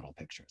non-model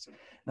pictures. And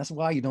that's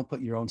why you don't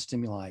put your own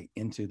stimuli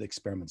into the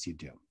experiments you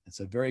do.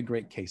 It's a very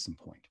great case in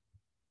point.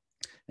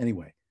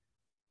 Anyway,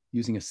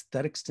 using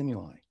aesthetic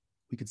stimuli,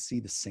 we could see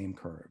the same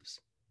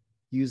curves.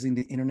 Using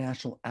the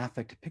International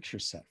Affect Picture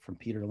Set from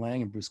Peter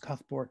Lang and Bruce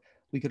Cuthbert,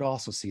 we could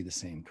also see the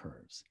same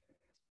curves.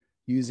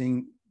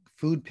 Using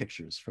food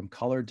pictures from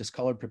colored,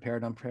 discolored,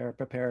 prepared,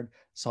 unprepared,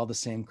 saw the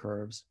same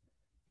curves.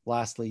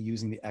 Lastly,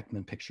 using the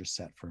Ekman picture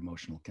set for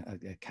emotional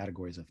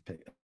categories of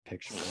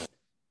pictures.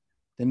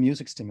 Then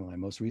music stimuli,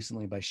 most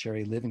recently by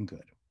Sherry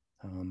Livingood,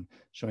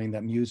 showing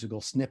that musical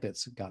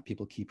snippets got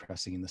people key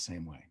pressing in the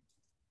same way.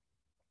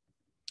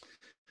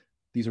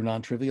 These are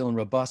non-trivial and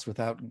robust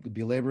without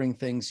belaboring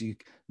things.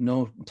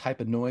 No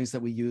type of noise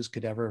that we use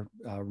could ever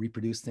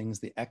reproduce things.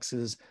 The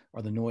X's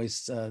are the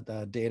noise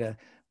data.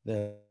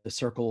 The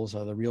circles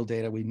are the real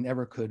data. We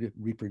never could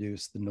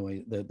reproduce the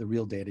noise, the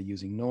real data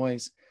using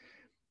noise.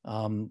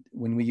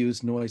 When we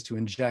use noise to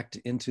inject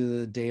into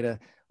the data,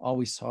 all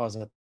we saw is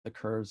that the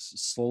curves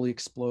slowly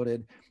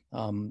exploded.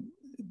 On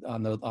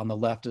the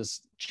left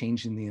is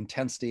changing the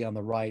intensity. On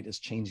the right is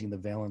changing the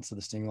valence of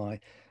the stimuli.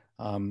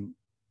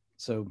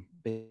 So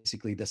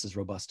basically, this is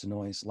robust to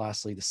noise.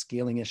 Lastly, the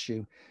scaling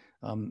issue.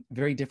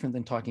 Very different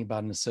than talking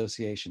about an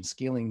association.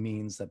 Scaling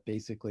means that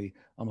basically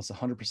almost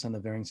 100% of the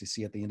variance you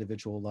see at the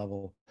individual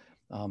level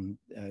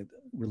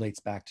relates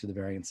back to the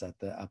variance at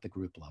the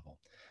group level.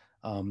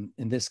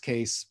 In this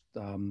case,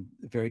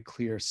 very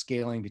clear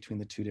scaling between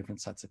the two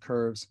different sets of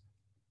curves.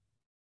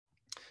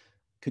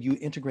 Could you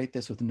integrate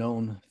this with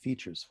known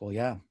features? Well,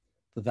 yeah.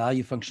 The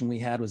value function we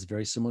had was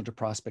very similar to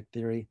prospect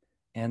theory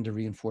and to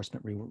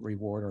reinforcement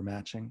reward or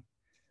matching.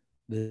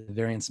 The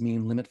variance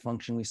mean limit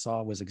function we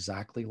saw was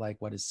exactly like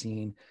what is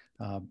seen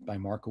by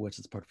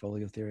Markowitz's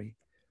portfolio theory.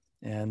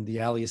 And the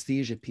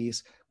alliesthesia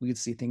piece, we could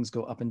see things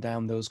go up and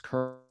down those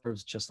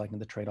curves just like in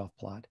the trade-off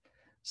plot.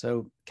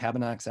 So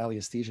Cabinak's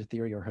alliesthesia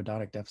theory or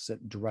hedonic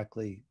deficit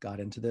directly got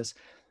into this.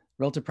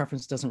 Relative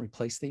preference doesn't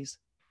replace these,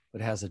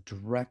 but has a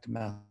direct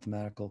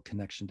mathematical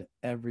connection to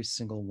every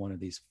single one of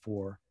these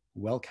four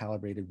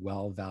well-calibrated,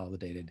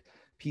 well-validated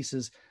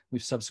pieces.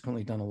 We've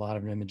subsequently done a lot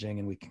of imaging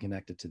and we can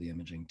connect it to the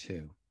imaging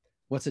too.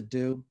 What's it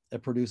do?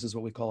 It produces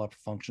what we call a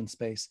function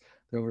space.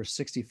 There are over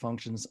 60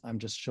 functions. I'm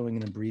just showing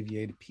an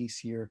abbreviated piece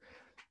here.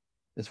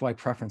 That's why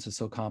preference is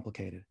so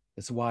complicated.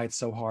 It's why it's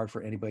so hard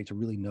for anybody to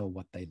really know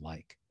what they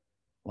like.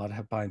 A lot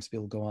of times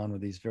people go on with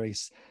these very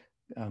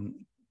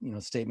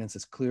statements.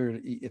 It's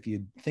clear if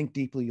you think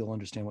deeply, you'll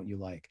understand what you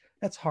like.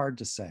 That's hard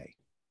to say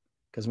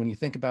because when you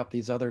think about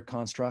these other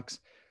constructs,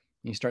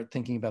 you start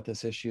thinking about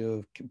this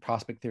issue of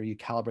prospect theory, you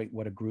calibrate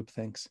what a group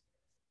thinks.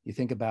 You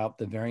think about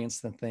the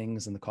variance of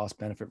things and the cost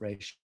benefit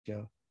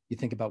ratio. You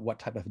think about what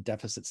type of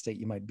deficit state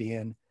you might be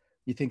in.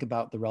 You think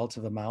about the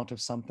relative amount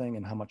of something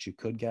and how much you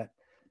could get.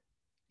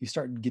 You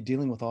start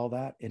dealing with all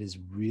that. It is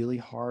really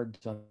hard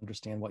to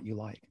understand what you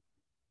like.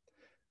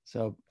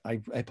 So I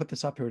put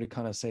this up here to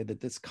kind of say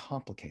that it's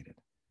complicated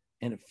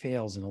and it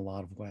fails in a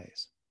lot of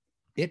ways.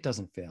 It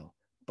doesn't fail,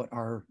 but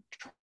our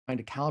trying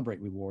to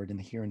calibrate reward in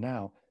the here and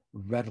now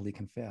readily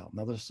can fail.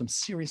 Now there's some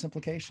serious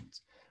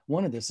implications.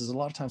 One of this is a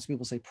lot of times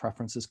people say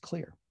preference is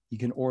clear. You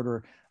can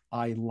order,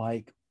 I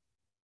like,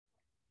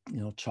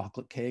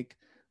 chocolate cake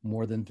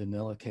more than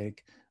vanilla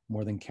cake,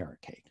 more than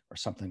carrot cake, or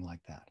something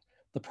like that.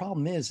 The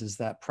problem is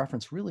that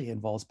preference really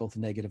involves both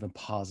negative and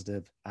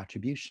positive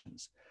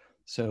attributions.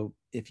 So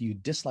if you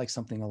dislike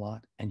something a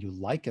lot and you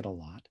like it a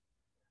lot,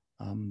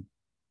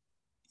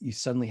 you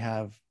suddenly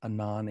have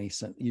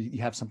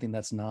you have something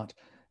that's not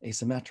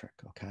asymmetric.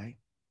 Okay,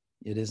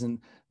 it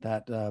isn't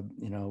that the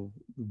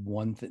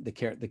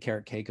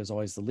carrot cake is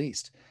always the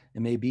least.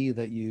 It may be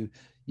that you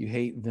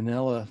hate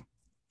vanilla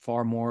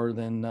far more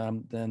than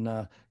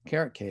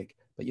carrot cake,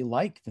 but you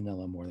like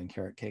vanilla more than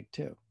carrot cake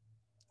too.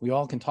 We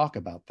all can talk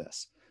about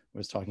this. I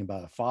was talking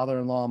about a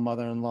father-in-law,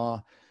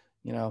 mother-in-law,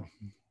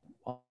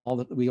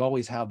 we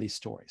always have these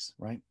stories,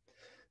 right?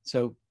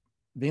 So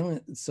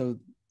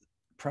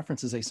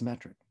preference is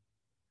asymmetric.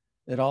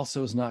 It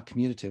also is not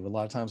commutative. A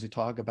lot of times we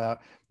talk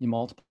about you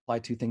multiply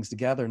two things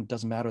together and it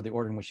doesn't matter the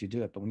order in which you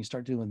do it. But when you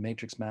start dealing with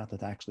matrix math,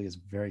 it actually is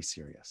very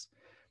serious.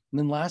 And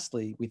then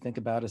lastly, we think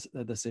about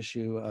this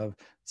issue of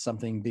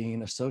something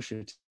being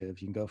associative. You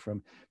can go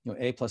from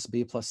A plus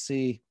B plus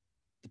C,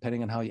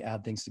 depending on how you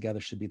add things together,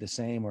 should be the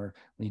same, or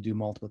when you do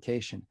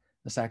multiplication.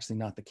 That's actually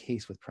not the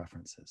case with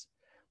preferences.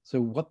 So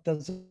what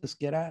does this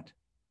get at?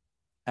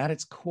 At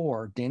its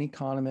core, Danny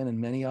Kahneman and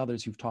many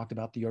others who've talked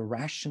about the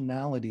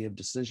irrationality of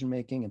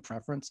decision-making and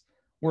preference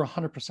were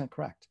 100%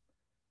 correct.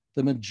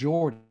 The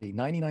majority,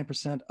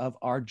 99% of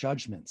our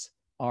judgments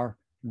are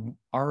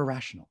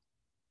irrational.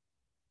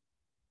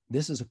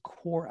 This is a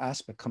core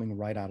aspect coming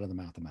right out of the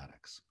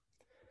mathematics.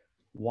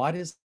 Why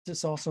does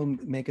this also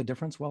make a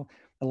difference? Well,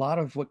 a lot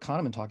of what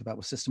Kahneman talked about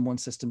was system one,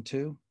 system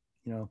two,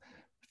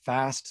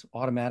 fast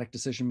automatic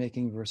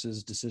decision-making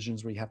versus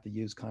decisions where you have to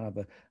use kind of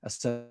a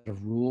set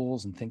of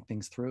rules and think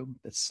things through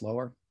that's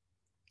slower.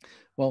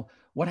 Well,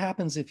 what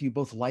happens if you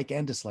both like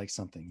and dislike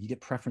something? You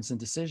get preference and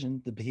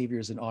decision. The behavior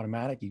is an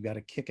automatic. You got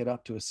to kick it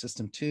up to a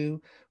system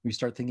two, where you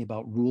start thinking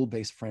about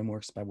rule-based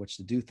frameworks by which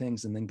to do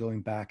things, and then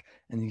going back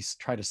and you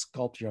try to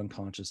sculpt your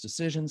unconscious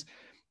decisions.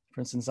 For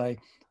instance, I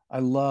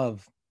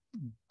love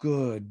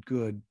good,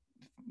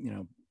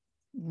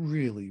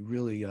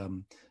 really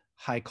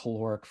high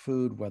caloric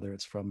food, whether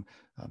it's from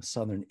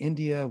southern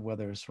India,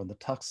 whether it's from the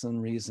Tuscan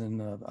region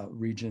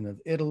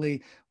of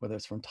Italy, whether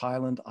it's from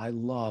Thailand. I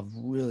love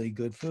really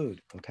good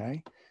food,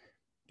 okay?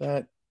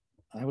 But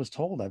I was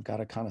told I've got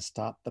to kind of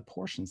stop the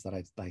portions that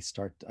I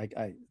start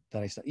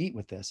eat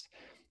with this.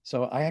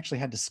 So I actually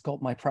had to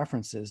sculpt my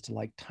preferences to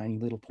like tiny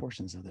little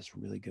portions of this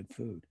really good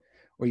food.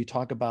 Or you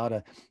talk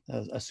about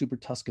a super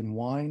Tuscan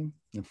wine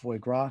and foie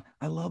gras.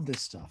 I love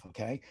this stuff,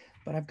 okay?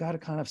 But I've got to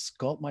kind of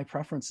sculpt my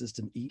preferences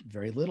to eat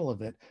very little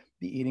of it,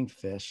 be eating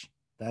fish,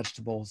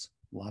 vegetables,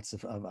 lots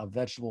of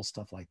vegetable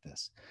stuff like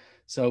this.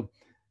 So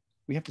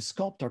we have to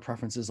sculpt our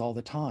preferences all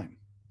the time,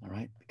 all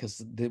right?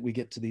 Because we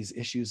get to these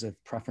issues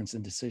of preference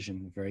and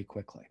decision very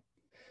quickly.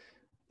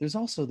 There's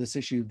also this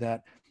issue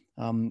that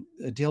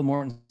Dale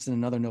Mortensen,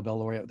 another Nobel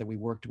laureate that we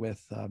worked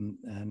with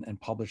and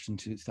published in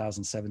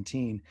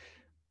 2017,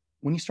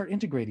 when you start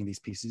integrating these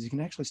pieces, you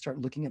can actually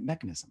start looking at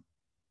mechanism.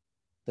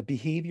 The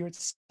behavior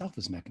itself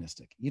is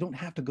mechanistic. You don't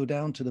have to go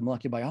down to the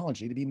molecular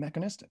biology to be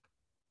mechanistic.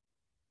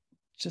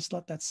 Just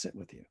let that sit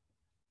with you.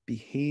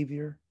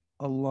 Behavior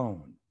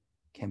alone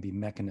can be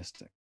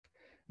mechanistic.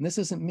 And this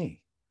isn't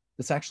me.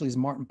 This actually is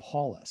Martin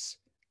Paulus,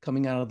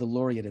 coming out of the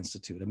Laureate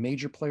Institute, a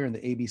major player in the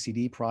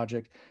ABCD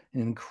project,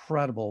 an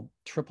incredible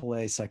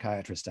AAA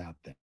psychiatrist out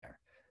there.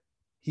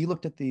 He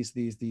looked at these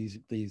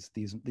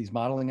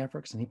modeling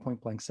efforts and he point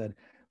blank said,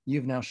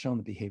 you've now shown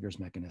that behavior is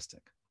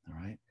mechanistic, all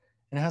right?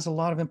 And it has a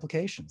lot of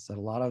implications, that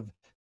a lot of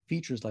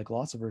features like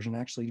loss aversion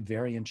actually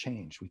vary and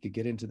change. We could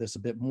get into this a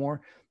bit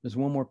more. There's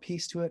one more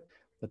piece to it,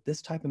 but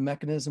this type of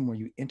mechanism where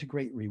you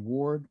integrate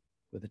reward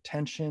with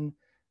attention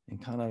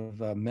and kind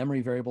of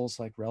memory variables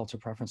like relative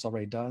preference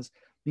already does,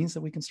 means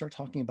that we can start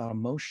talking about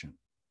emotion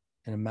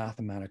in a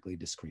mathematically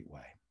discrete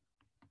way.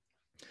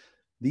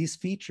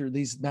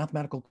 These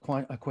mathematical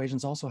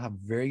equations also have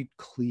very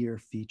clear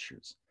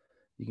features.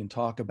 You can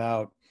talk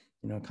about,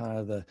 kind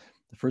of the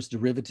first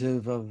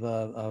derivative of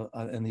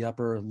in the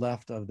upper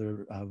left of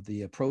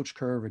the approach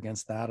curve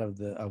against that of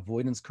the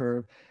avoidance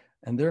curve,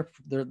 and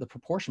the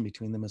proportion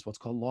between them is what's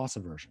called loss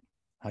aversion.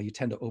 How you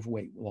tend to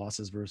overweight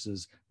losses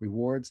versus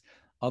rewards.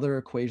 Other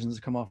equations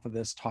that come off of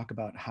this talk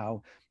about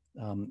how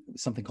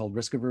something called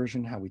risk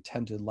aversion, how we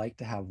tend to like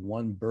to have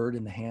one bird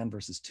in the hand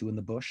versus two in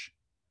the bush.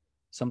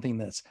 Something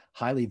that's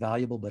highly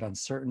valuable but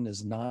uncertain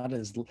is not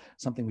as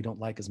something we don't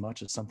like as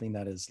much as something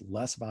that is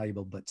less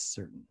valuable but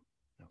certain,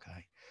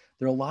 okay?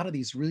 There are a lot of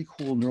these really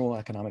cool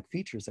neuroeconomic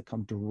features that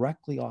come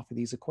directly off of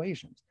these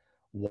equations.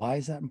 Why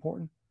is that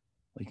important?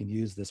 Well, you can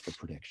use this for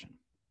prediction.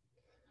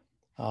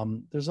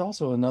 There's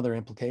also another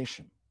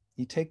implication.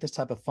 You take this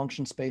type of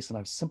function space, and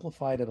I've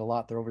simplified it a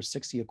lot. There are over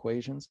 60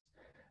 equations,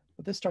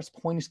 but this starts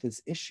pointing to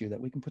this issue that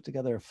we can put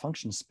together a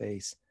function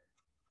space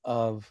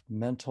of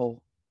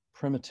mental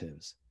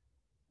primitives,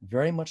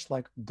 very much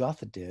like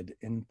Goethe did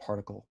in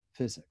particle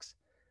physics.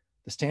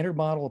 The standard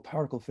model of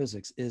particle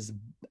physics is,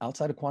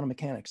 outside of quantum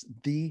mechanics,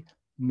 the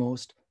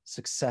most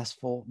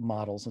successful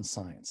models in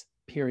science,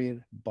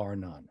 period, bar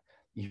none.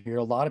 You hear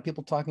a lot of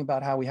people talking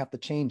about how we have to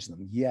change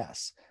them.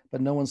 Yes,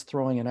 but no one's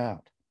throwing it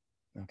out,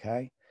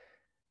 okay?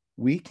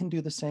 We can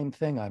do the same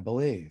thing, I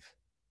believe,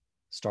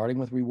 starting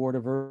with reward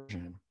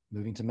aversion,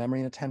 moving to memory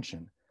and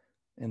attention,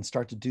 and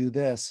start to do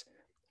this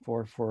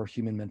for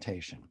human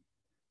mentation.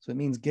 So it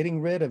means getting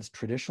rid of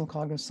traditional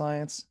cognitive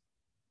science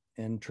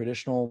and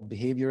traditional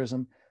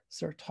behaviorism,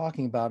 start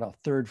talking about a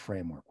third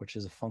framework, which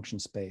is a function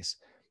space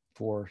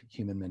for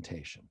human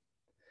mentation.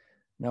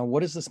 Now,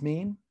 what does this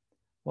mean?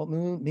 Well,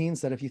 it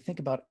means that if you think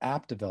about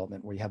app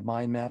development, where you have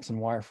mind maps and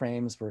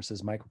wireframes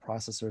versus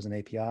microprocessors and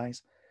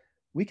APIs,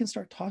 we can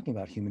start talking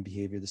about human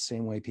behavior the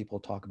same way people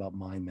talk about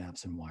mind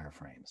maps and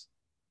wireframes.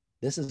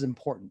 This is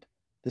important.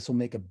 This will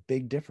make a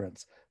big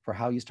difference for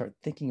how you start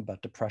thinking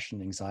about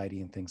depression,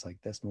 anxiety, and things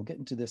like this. And we'll get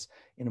into this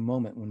in a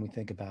moment when we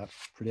think about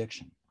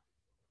prediction.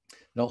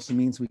 It also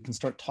means we can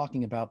start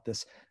talking about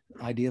this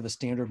idea of a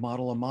standard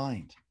model of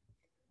mind.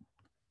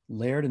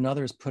 Laird and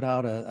others put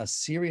out a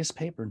serious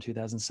paper in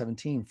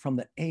 2017 from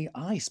the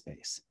AI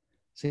space,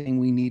 saying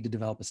we need to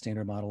develop a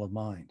standard model of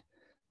mind.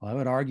 Well, I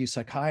would argue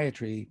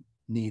psychiatry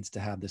needs to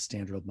have this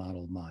standard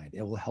model of mind.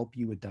 It will help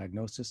you with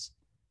diagnosis.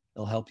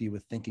 It'll help you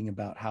with thinking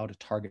about how to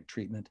target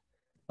treatment.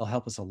 It'll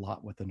help us a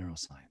lot with the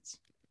neuroscience.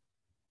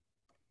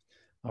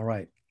 All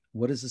right,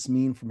 what does this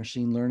mean for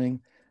machine learning?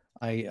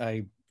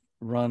 I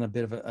run a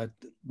bit of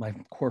my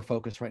core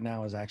focus right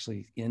now is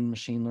actually in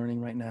machine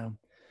learning right now.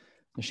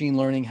 Machine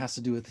learning has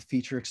to do with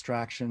feature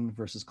extraction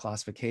versus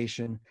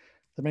classification.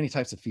 There are many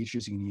types of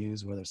features you can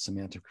use, whether it's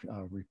semantic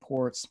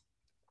reports,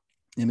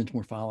 image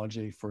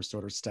morphology, first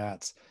order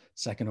stats,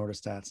 second order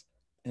stats,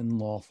 and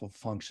lawful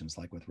functions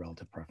like with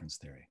relative preference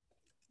theory.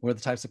 What are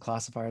the types of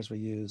classifiers we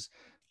use?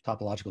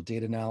 Topological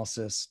data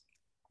analysis,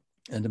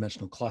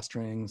 n-dimensional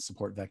clustering,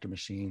 support vector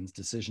machines,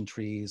 decision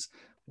trees,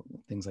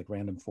 things like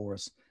random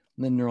forest,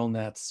 and then neural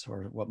nets,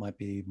 or what might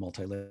be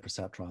multi-layer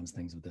perceptrons,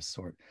 things of this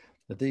sort.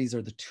 But these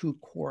are the two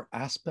core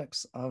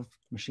aspects of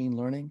machine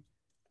learning.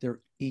 They're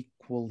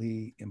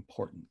equally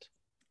important.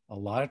 A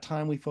lot of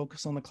time we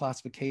focus on the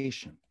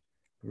classification.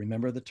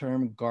 Remember the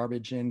term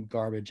garbage in,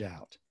 garbage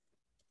out.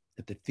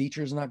 If the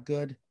feature is not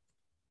good,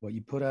 what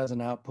you put as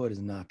an output is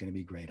not going to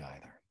be great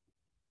either.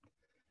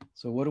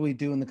 So what do we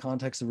do in the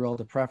context of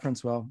relative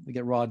preference? Well, we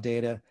get raw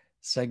data,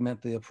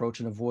 segment the approach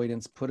and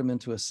avoidance, put them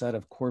into a set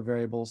of core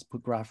variables,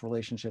 put graph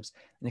relationships,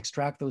 and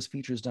extract those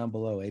features down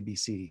below, A, B,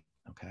 C,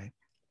 okay?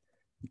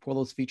 We pull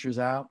those features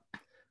out.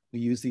 We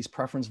use these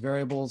preference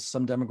variables,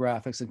 some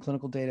demographics and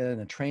clinical data in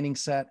a training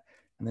set,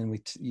 and then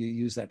you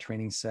use that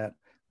training set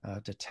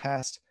to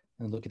test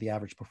and look at the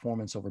average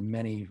performance over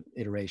many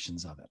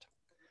iterations of it.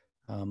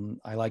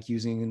 I like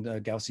using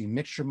Gaussian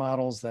mixture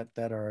models that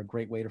are a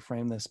great way to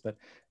frame this, but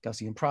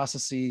Gaussian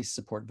processes,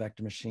 support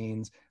vector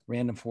machines,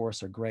 random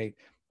forests are great.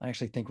 I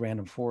actually think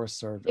random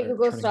forests are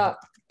Google stop.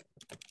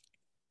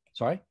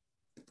 Sorry?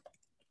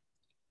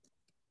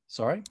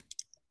 Sorry?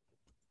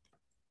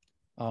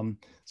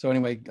 So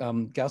anyway,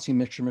 Gaussian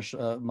mixture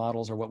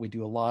models are what we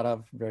do a lot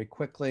of very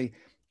quickly.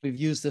 We've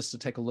used this to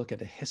take a look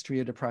at a history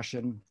of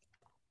depression.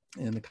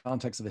 In the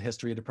context of the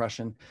history of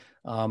depression,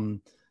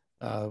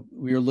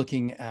 we were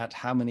looking at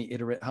how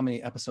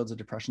many episodes of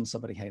depression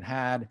somebody had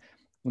had.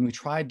 When we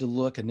tried to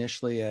look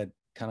initially at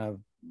kind of,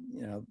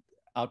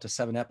 out to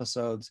 7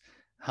 episodes,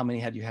 how many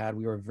had you had?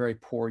 We were very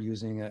poor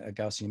using a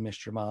Gaussian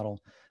mixture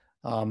model.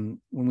 When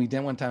we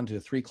then went down to a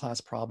 3-class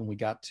problem, we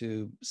got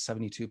to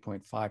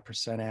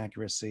 72.5%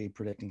 accuracy,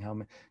 predicting how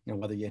many,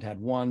 whether you had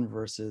 1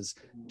 versus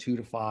 2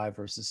 to 5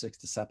 versus 6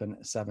 to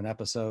 7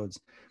 episodes.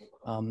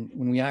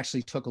 When we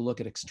actually took a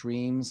look at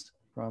extremes,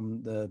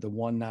 from the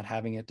 1 not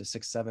having it to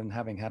 6, 7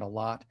 having had a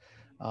lot,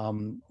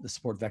 the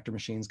support vector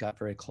machines got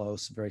very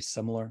close, very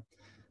similar.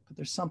 But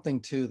there's something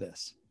to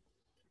this.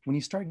 When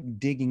you start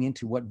digging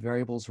into what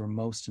variables were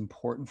most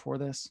important for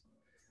this,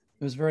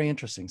 it was very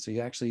interesting. So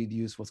you actually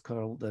use what's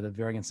called the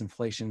variance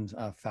inflation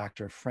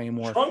factor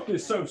framework. Trunk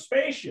is so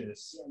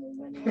spacious.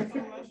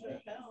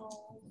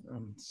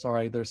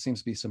 Sorry, there seems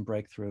to be some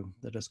breakthrough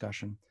the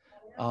discussion.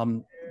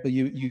 But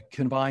you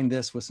combine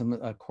this with some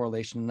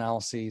correlation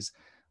analyses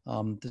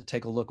to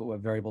take a look at what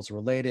variables are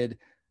related.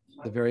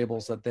 The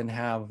variables that then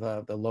have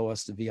the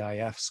lowest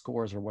VIF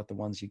scores are what the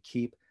ones you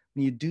keep.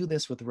 When you do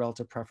this with the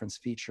relative preference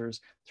features,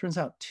 turns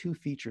out 2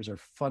 features are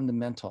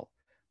fundamental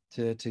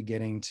to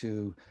getting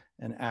to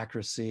an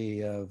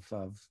accuracy of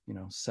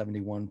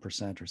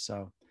 71% or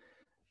so.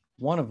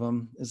 One of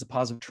them is a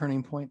positive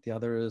turning point. The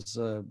other is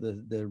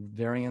the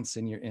variance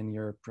in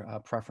your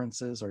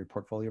preferences or your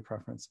portfolio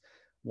preference.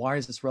 Why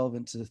is this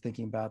relevant to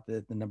thinking about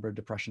the number of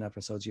depression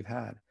episodes you've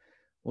had?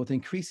 Well, with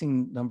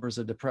increasing numbers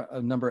of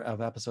number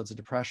of episodes of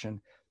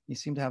depression, you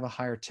seem to have a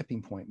higher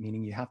tipping point,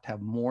 meaning you have to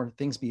have more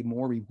things be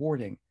more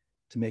rewarding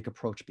to make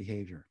approach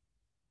behavior.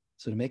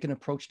 So to make an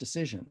approach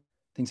decision,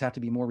 things have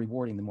to be more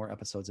rewarding the more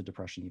episodes of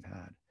depression you've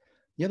had.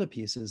 The other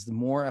piece is the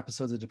more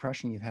episodes of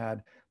depression you've had,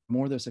 the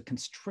more there's a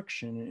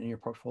constriction in your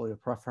portfolio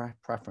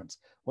preference.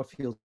 What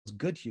feels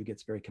good to you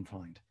gets very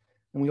confined.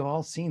 And we've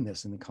all seen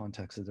this in the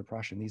context of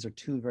depression. These are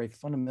 2 very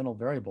fundamental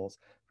variables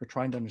for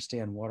trying to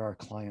understand what our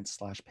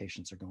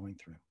clients/patients are going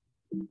through.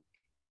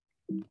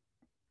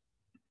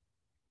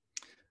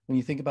 When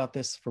you think about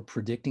this for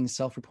predicting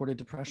self-reported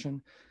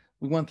depression,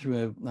 we went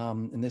through,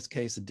 in this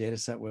case, a data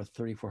set with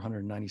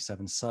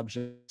 3,497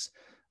 subjects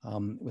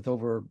with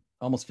over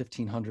almost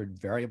 1,500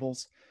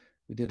 variables.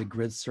 We did a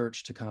grid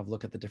search to kind of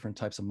look at the different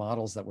types of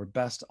models that were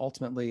best.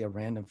 Ultimately, a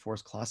random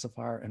forest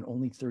classifier, and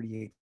only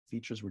 38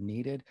 features were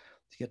needed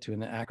to get to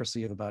an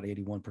accuracy of about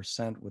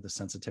 81% with a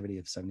sensitivity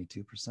of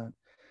 72%.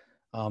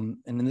 And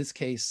in this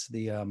case,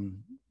 the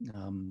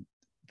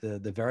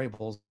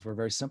variables were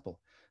very simple.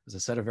 There's a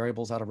set of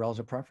variables out of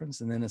relative preference,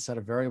 and then a set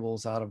of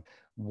variables out of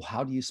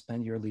how do you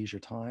spend your leisure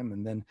time,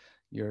 and then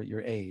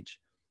your age.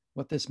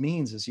 What this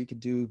means is you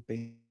could do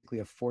basically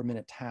a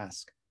 4-minute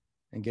task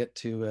and get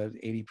to an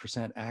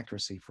 80%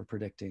 accuracy for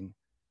predicting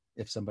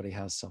if somebody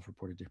has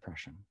self-reported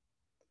depression.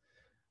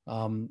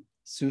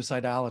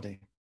 Suicidality.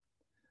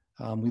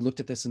 We looked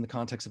at this in the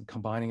context of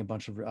combining a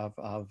bunch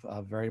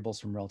of variables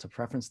from relative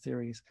preference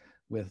theories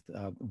with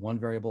 1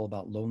 variable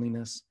about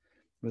loneliness,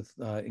 with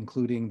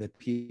including the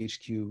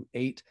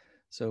PHQ-8.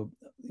 So,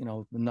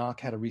 the NOC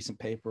had a recent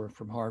paper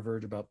from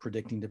Harvard about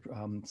predicting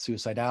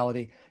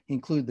suicidality. He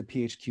included the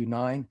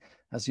PHQ-9.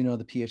 As you know,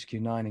 the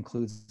PHQ-9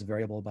 includes the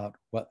variable about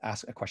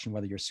ask a question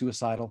whether you're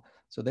suicidal.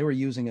 So they were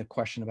using a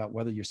question about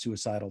whether you're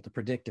suicidal to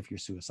predict if you're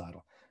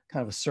suicidal,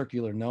 kind of a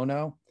circular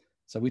no-no.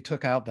 So we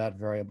took out that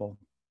variable,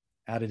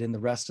 added in the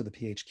rest of the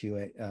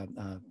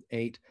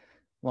PHQ-8,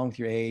 along with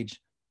your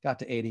age, got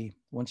to 80.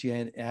 Once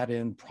you add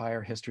in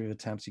prior history of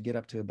attempts, you get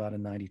up to about a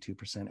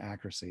 92%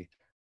 accuracy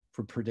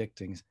for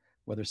predicting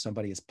whether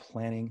somebody is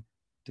planning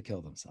to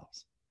kill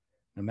themselves.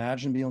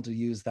 Imagine being able to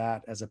use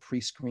that as a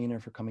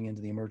pre-screener for coming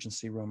into the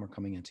emergency room or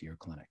coming into your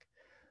clinic.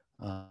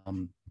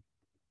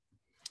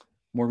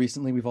 More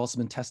recently, we've also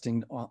been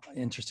testing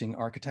interesting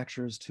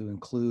architectures to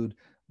include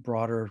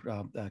broader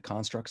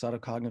constructs out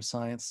of cognitive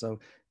science. So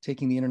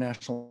taking the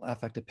International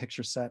Affective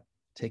Picture Set,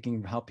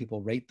 taking how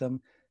people rate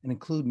them, and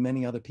include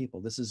many other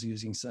people. This is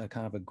using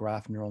kind of a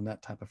graph neural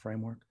net type of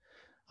framework.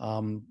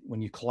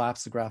 When you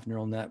collapse the graph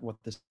neural net, what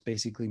this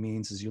basically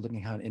means is you're looking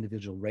at how an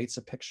individual rates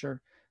a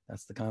picture.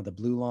 That's the kind of the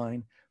blue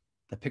line.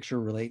 The picture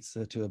relates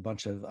to a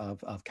bunch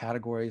of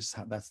categories.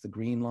 That's the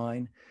green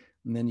line.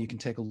 And then you can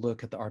take a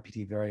look at the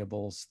RPT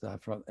variables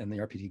and the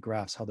RPT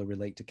graphs, how they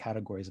relate to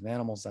categories of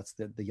animals. That's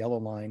the yellow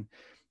line.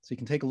 So you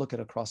can take a look at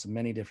across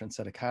many different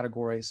set of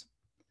categories.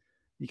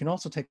 You can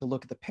also take a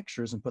look at the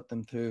pictures and put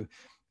them through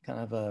kind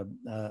of a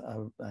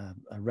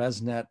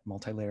ResNet,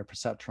 multi-layer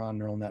perceptron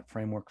neural net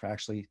framework for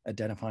actually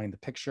identifying the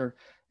picture,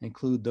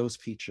 include those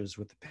features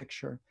with the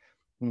picture.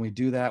 When we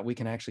do that, we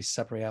can actually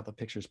separate out the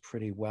pictures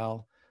pretty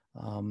well.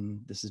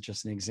 This is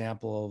just an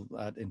example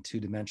in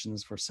 2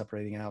 dimensions for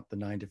separating out the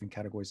 9 different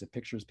categories of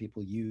pictures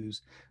people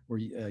were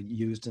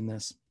used in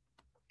this.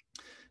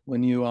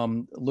 When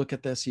you look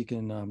at this, you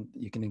can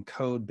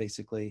encode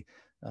basically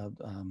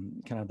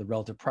kind of the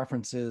relative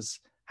preferences,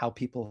 how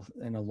people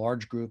in a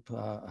large group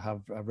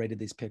have rated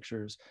these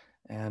pictures,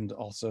 and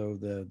also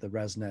the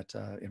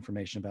ResNet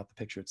information about the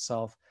picture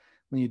itself.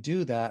 When you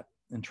do that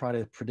and try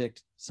to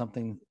predict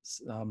something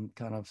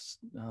kind of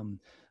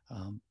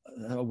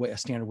a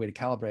standard way to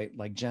calibrate,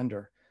 like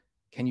gender,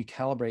 can you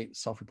calibrate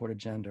self-reported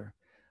gender?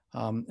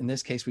 In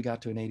this case, we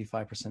got to an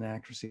 85%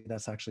 accuracy.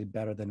 That's actually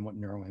better than what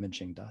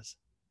neuroimaging does.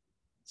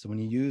 So when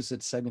you use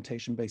its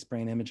segmentation-based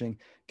brain imaging,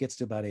 it gets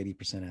to about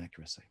 80%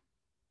 accuracy.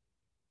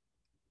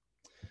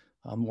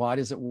 Why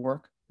does it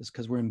work? It's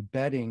because we're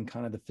embedding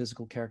kind of the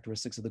physical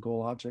characteristics of the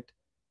goal object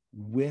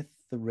with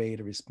the rate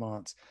of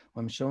response.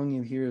 What I'm showing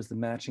you here is the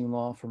matching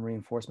law from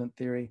reinforcement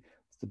theory.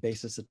 It's the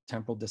basis of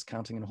temporal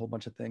discounting and a whole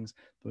bunch of things.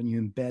 But when you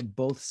embed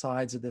both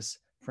sides of this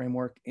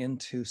framework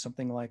into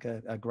something like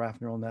a graph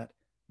neural net,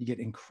 you get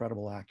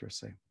incredible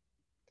accuracy.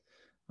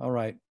 All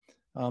right,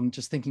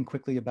 just thinking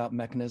quickly about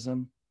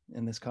mechanism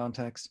in this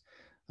context.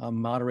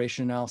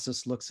 Moderation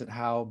analysis looks at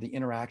how the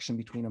interaction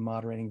between a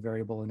moderating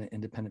variable and an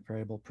independent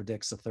variable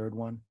predicts a third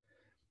one.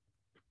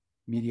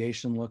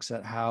 Mediation looks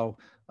at how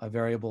a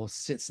variable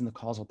sits in the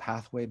causal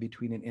pathway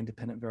between an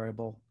independent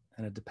variable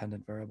and a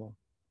dependent variable.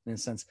 In a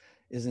sense,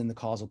 is in the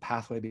causal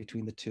pathway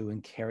between the two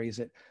and carries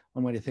it.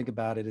 One way to think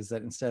about it is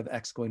that instead of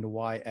X going to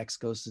Y, X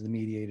goes to the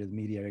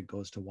mediator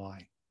goes to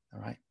Y,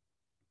 all right?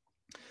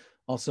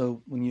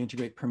 Also, when you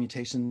integrate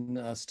permutation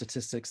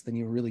statistics, then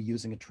you're really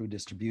using a true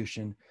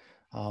distribution,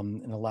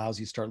 and allows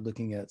you to start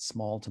looking at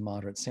small to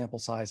moderate sample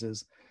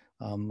sizes,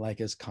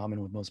 like is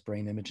common with most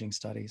brain imaging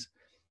studies.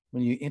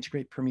 When you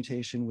integrate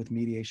permutation with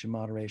mediation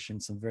moderation,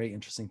 some very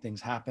interesting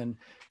things happen.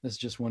 This is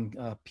just one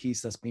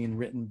piece that's being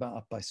written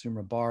by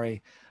Sumra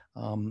Bari,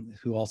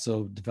 who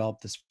also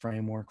developed this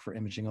framework for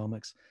imaging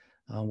omics,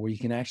 where you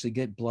can actually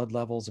get blood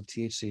levels of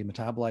THC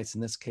metabolites,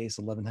 in this case,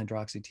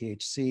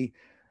 11-hydroxy-THC,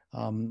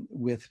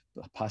 with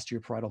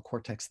posterior parietal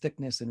cortex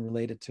thickness, and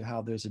related to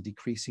how there's a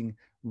decreasing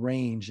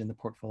range in the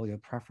portfolio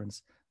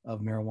preference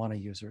of marijuana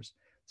users.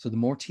 So the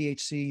more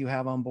THC you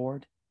have on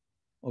board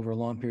over a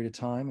long period of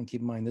time, and keep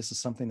in mind, this is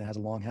something that has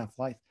a long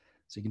half-life,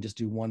 so you can just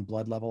do one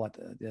blood level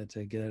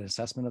to get an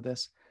assessment of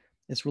this.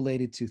 It's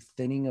related to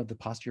thinning of the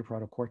posterior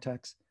parietal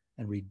cortex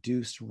and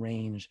reduced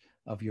range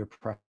of your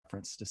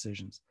preference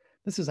decisions.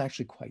 This is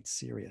actually quite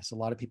serious. A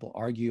lot of people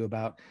argue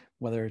about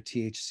whether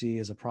THC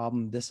is a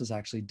problem. This is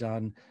actually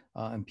done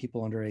in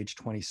people under age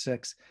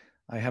 26.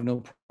 I have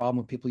no problem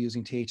with people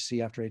using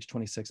THC after age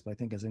 26, but I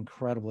think it's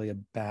incredibly a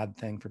bad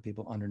thing for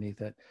people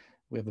underneath it.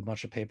 We have a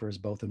bunch of papers,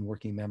 both in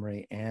working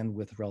memory and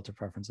with relative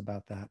preference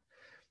about that.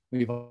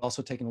 We've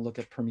also taken a look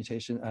at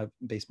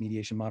permutation-based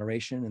mediation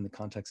moderation in the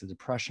context of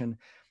depression.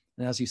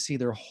 And as you see,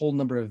 there are a whole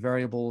number of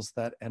variables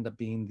that end up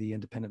being the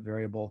independent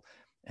variable,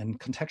 and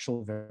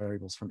contextual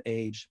variables from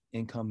age,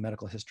 income,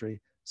 medical history,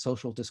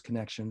 social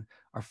disconnection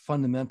are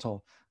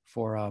fundamental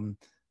for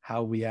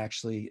how we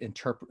actually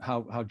interpret,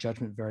 how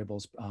judgment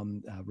variables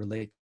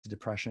relate to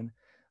depression.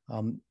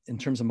 In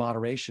terms of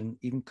moderation,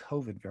 even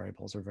COVID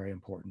variables are very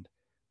important.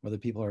 Whether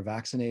people are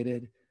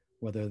vaccinated,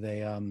 whether they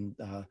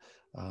have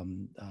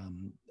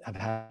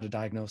had a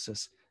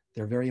diagnosis,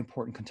 they're very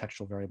important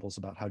contextual variables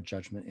about how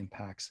judgment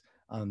impacts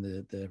on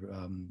the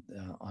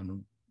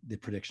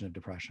prediction of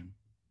depression.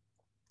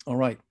 All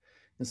right,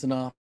 in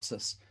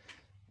synopsis,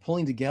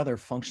 pulling together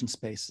function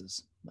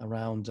spaces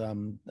around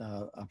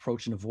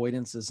approach and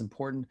avoidance is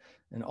important,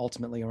 and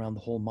ultimately around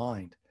the whole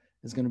mind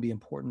is going to be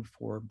important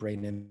for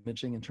brain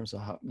imaging in terms of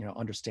how,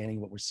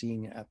 understanding what we're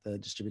seeing at the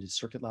distributed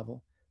circuit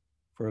level,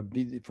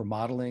 for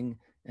modeling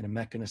in a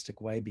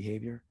mechanistic way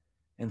behavior,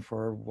 and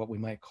for what we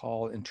might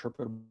call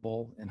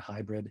interpretable and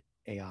hybrid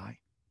AI.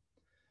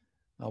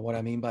 What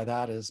I mean by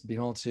that is being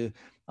able to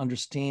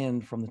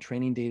understand from the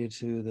training data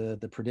to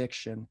the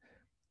prediction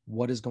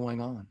what is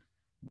going on.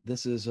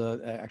 This is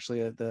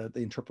actually the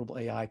interpretable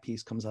AI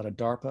piece comes out of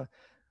DARPA,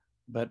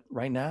 but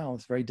right now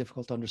it's very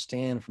difficult to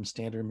understand from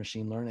standard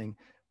machine learning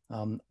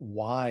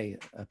why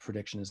a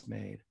prediction is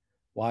made,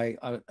 why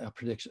a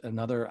prediction,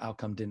 another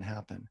outcome didn't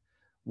happen,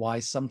 why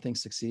some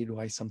things succeed,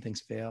 why some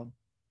things fail,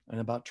 and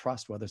about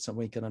trust, whether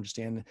somebody can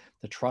understand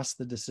the trust,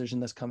 the decision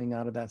that's coming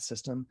out of that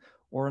system,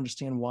 or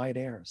understand why it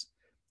errs.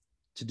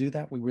 To do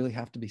that, we really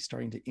have to be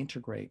starting to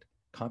integrate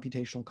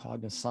computational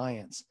cognitive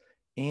science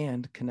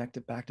and connect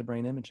it back to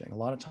brain imaging. A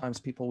lot of times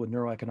people with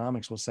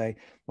neuroeconomics will say,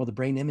 well, the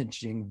brain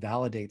imaging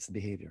validates the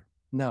behavior.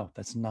 No,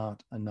 that's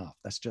not enough.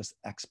 That's just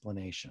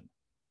explanation.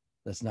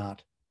 That's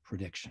not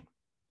prediction.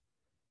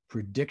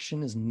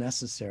 Prediction is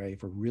necessary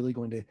if we're really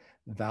going to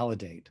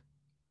validate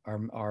our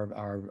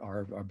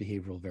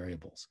behavioral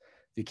variables.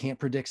 If you can't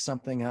predict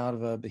something out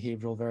of a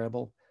behavioral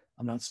variable,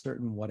 I'm not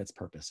certain what its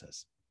purpose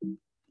is.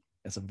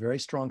 It's a very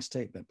strong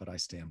statement, but I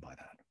stand by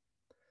that.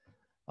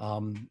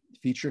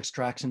 Feature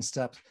extraction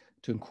steps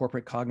to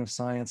incorporate cognitive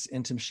science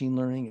into machine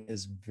learning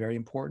is very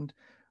important.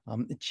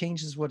 It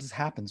changes what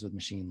happens with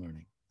machine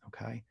learning,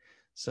 okay?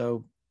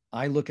 So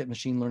I look at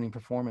machine learning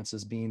performance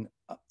as being,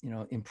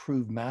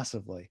 improved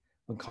massively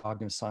when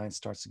cognitive science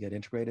starts to get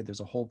integrated.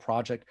 There's a whole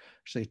project,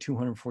 actually a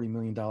 $240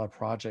 million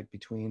project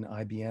between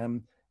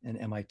IBM and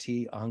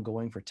MIT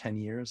ongoing for 10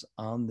 years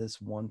on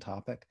this one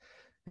topic.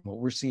 And what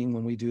we're seeing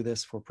when we do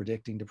this for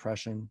predicting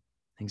depression,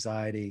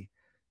 anxiety,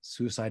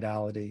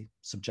 suicidality,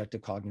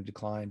 subjective cognitive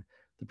decline,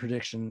 the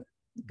prediction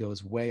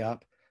goes way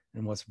up.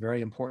 And what's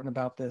very important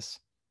about this,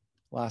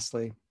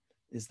 lastly,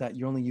 is that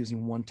you're only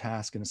using one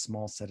task in a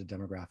small set of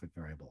demographic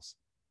variables.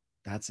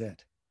 That's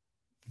it.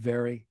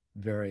 Very,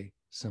 very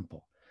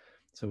simple.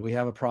 So we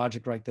have a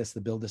project like this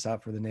to build this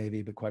out for the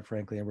Navy, but quite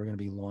frankly, we're going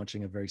to be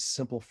launching a very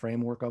simple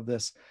framework of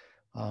this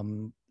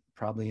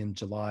probably in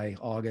July,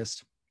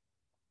 August.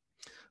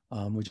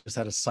 We just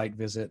had a site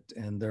visit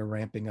and they're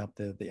ramping up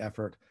the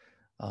effort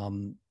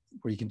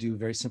where you can do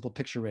very simple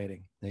picture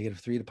rating,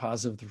 -3 to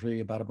 +3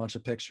 about a bunch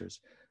of pictures.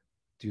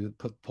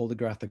 Pull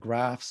together the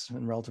graphs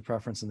and relative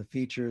preference and the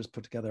features,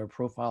 put together a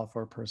profile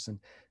for a person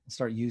and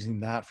start using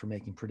that for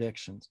making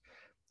predictions.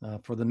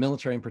 For the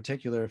military in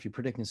particular, if you're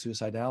predicting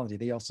suicidality,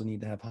 they also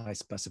need to have high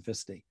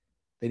specificity.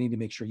 They need to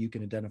make sure you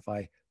can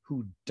identify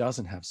who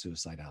doesn't have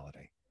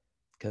suicidality,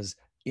 because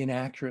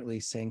inaccurately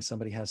saying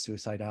somebody has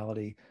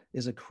suicidality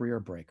is a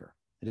career breaker.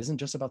 It isn't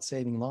just about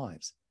saving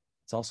lives.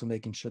 It's also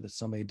making sure that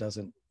somebody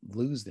doesn't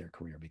lose their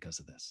career because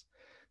of this.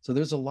 So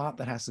there's a lot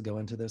that has to go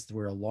into this.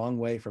 We're a long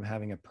way from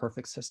having a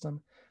perfect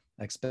system.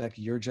 I expect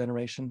your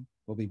generation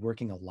will be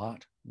working a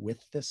lot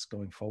with this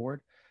going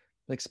forward.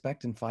 But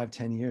expect in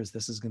 5-10 years,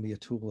 this is going to be a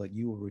tool that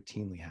you will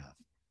routinely have.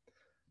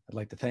 I'd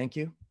like to thank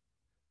you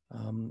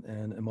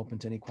and I'm open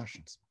to any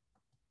questions.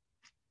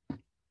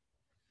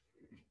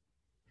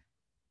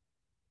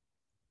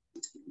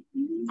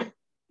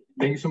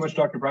 Thank you so much,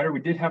 Dr. Breiter. We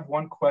did have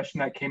one question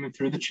that came in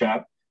through the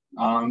chat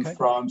Okay.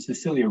 from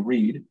Cecilia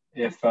Reed.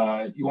 If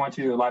you want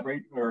to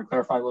elaborate or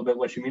clarify a little bit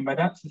what you mean by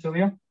that,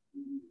 Cecilia?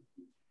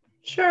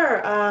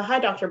 Sure. Hi,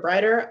 Dr.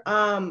 Breiter.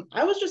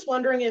 I was just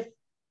wondering if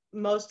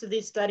most of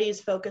these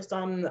studies focused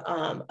on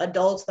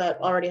adults that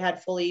already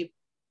had fully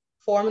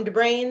formed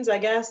brains, I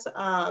guess,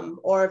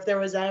 or if there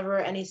was ever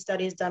any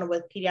studies done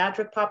with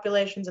pediatric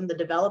populations in the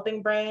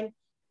developing brain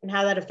and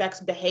how that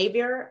affects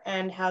behavior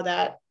and how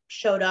that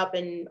showed up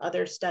in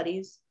other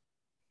studies.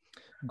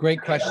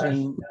 Great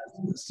question,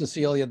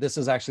 Cecilia. This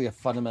is actually a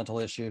fundamental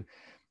issue.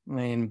 I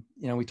mean,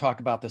 we talk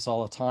about this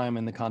all the time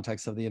in the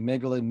context of the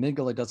amygdala.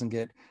 Amygdala doesn't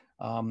get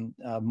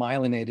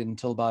myelinated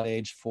until about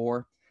age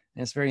 4.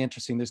 And it's very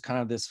interesting. There's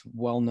kind of this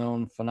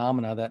well-known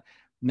phenomena that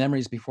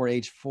memories before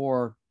age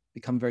 4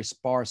 become very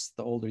sparse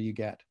the older you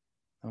get.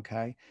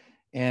 Okay.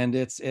 And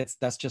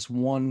that's just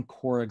one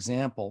core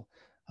example.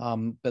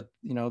 But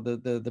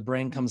the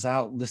brain comes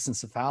out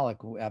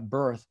lissencephalic at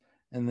birth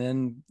and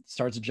then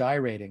starts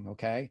gyrating.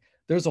 Okay.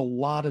 There's a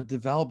lot of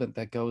development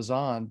that goes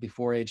on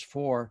before age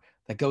 4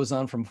 that goes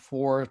on from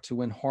 4 to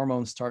when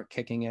hormones start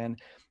kicking in,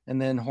 and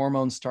then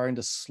hormones starting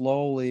to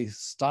slowly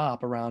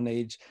stop around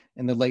age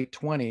in the late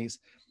 20s.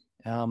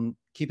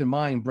 Keep in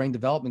mind, brain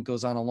development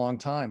goes on a long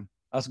time.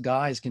 Us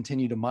guys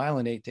continue to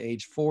myelinate to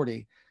age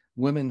 40.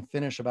 Women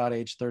finish about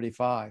age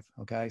 35.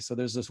 Okay. So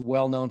there's this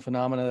well-known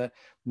phenomena that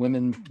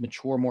women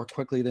mature more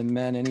quickly than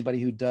men. Anybody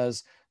who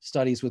does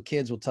studies with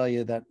kids will tell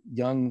you that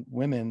young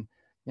women,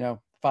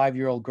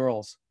 5-year-old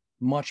girls,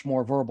 much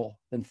more verbal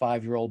than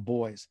 5-year-old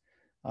boys.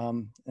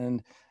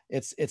 And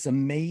it's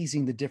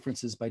amazing the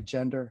differences by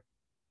gender,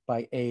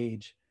 by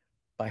age,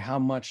 by how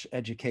much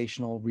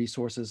educational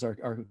resources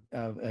are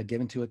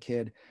given to a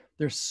kid.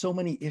 There's so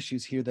many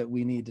issues here that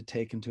we need to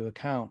take into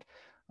account.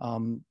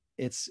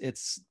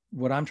 It's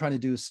what I'm trying to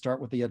do is start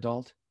with the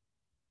adult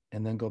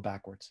and then go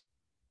backwards,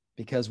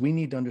 because we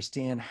need to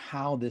understand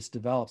how this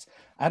develops.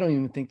 I don't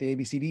even think the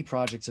ABCD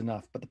project's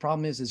enough, but the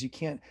problem is you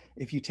can't,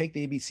 if you take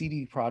the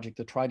ABCD project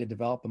to try to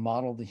develop a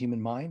model of the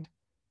human mind,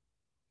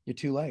 you're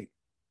too late.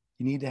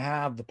 You need to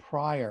have the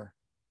prior,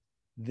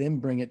 then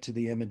bring it to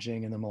the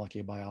imaging and the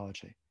molecular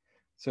biology.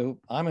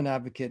 So I'm an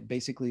advocate.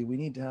 Basically, we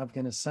need to have,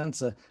 in a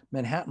sense, a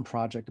Manhattan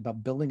Project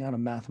about building out a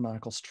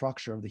mathematical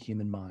structure of the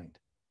human mind.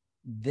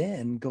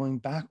 Then going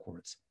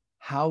backwards,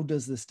 how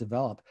does this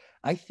develop?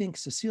 I think,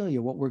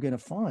 Cecilia, what we're going to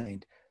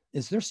find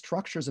is there's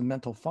structures of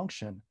mental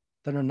function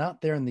that are not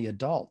there in the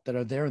adult, that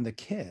are there in the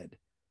kid,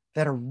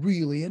 that are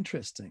really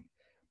interesting.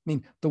 I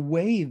mean, the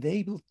way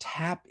they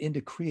tap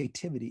into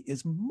creativity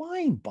is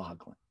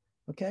mind-boggling.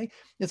 Okay.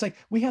 It's like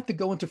we have to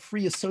go into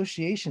free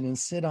association and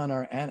sit on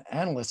our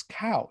analyst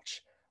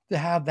couch to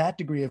have that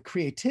degree of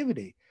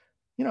creativity.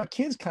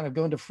 Kids kind of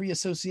go into free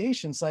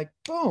association. It's like,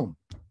 boom,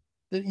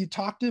 you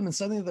talk to them and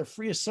suddenly they're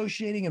free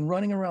associating and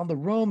running around the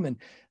room, and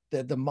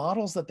the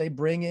models that they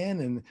bring in,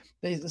 and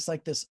it's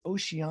like this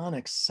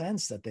oceanic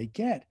sense that they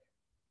get.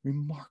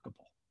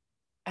 Remarkable.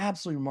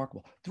 Absolutely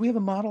remarkable. Do we have a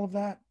model of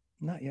that?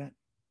 Not yet.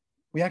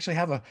 We actually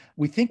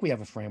we think we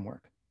have a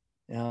framework.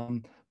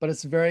 But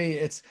it's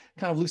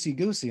kind of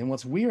loosey-goosey. And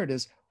what's weird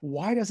is,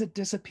 why does it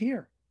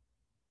disappear?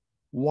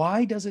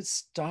 Why does it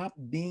stop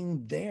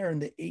being there in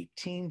the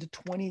 18 to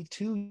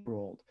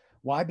 22-year-old?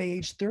 Why by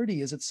age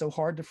 30 is it so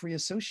hard to free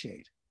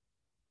associate?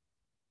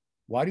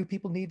 Why do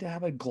people need to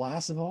have a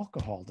glass of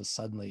alcohol to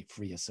suddenly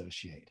free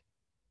associate?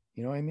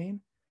 You know what I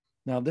mean?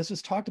 Now, this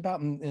was talked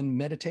about in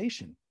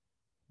meditation.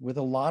 with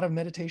a lot of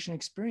meditation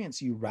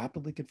experience, you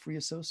rapidly could free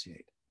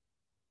associate.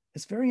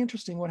 It's very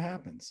interesting what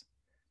happens.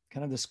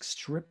 Kind of this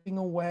stripping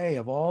away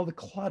of all the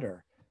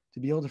clutter to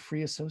be able to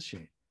free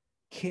associate.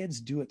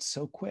 Kids do it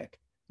so quick.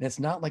 And it's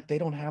not like they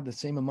don't have the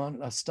same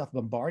amount of stuff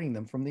bombarding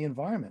them from the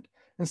environment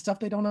and stuff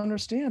they don't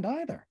understand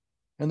either.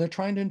 And they're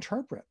trying to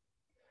interpret.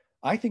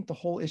 I think the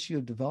whole issue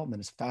of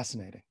development is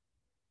fascinating.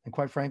 And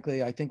quite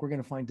frankly, I think we're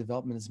going to find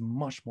development is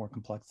much more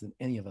complex than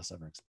any of us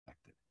ever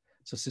expected.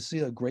 So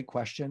Cecilia, great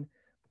question.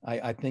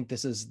 I think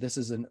this is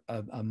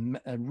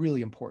a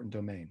really important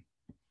domain.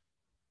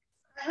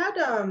 I had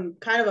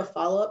kind of a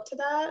follow-up to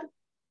that.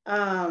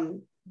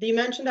 You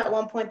mentioned at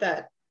one point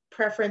that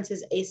preference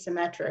is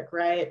asymmetric,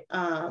 right?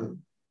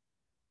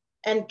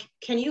 And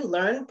can you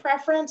learn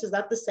preference? Is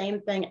that the same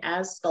thing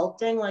as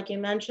sculpting, like you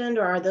mentioned,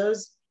 or are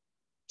those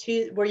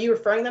two? Were you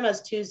referring them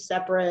as two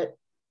separate?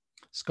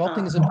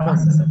 Sculpting is important.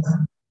 Processes?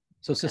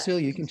 So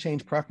Cecilia, you can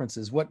change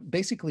preferences. What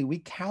basically we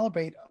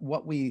calibrate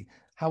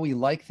how we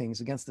like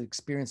things against the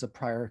experience of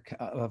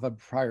a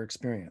prior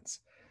experience.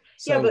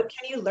 So, yeah, but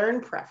can you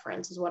learn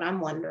preference is what I'm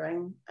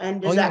wondering.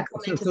 And does that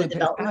come into the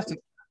development?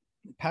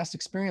 Past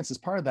experience is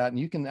part of that. And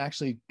you can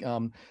actually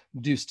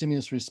do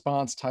stimulus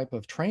response type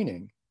of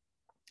training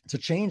to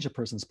change a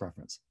person's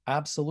preference.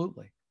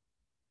 Absolutely.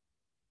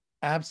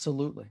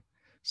 Absolutely.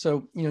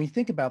 So, you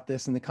think about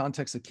this in the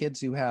context of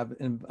kids who have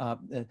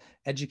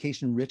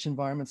education-rich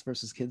environments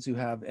versus kids who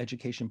have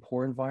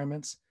education-poor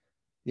environments.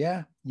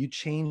 Yeah, you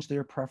change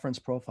their preference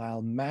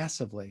profile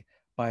massively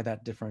by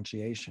that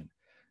differentiation.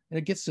 And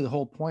it gets to the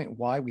whole point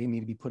why we need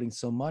to be putting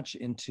so much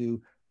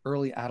into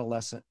early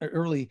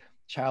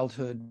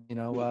childhood,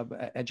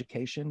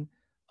 education,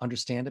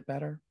 understand it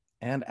better,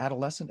 and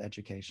adolescent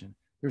education.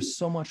 There's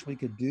so much we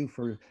could do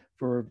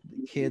for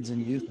kids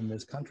and youth in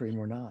this country, and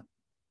we're not.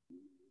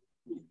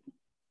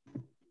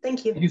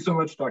 Thank you. Thank you so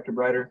much, Dr.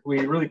 Breiter.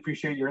 We really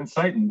appreciate your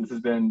insight, and this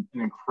has been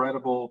an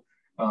incredible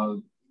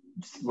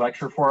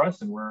lecture for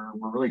us, and we're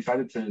really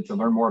excited to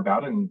learn more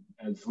about it, and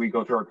as we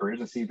go through our careers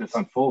and see this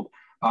unfold.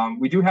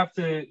 We do have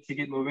to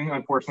get moving,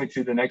 unfortunately,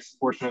 to the next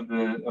portion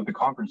of the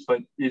conference. But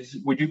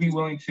would you be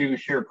willing to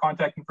share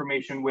contact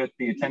information with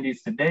the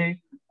attendees today,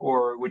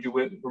 or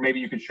maybe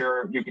you could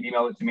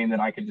email it to me and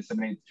then I could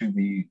disseminate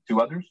it to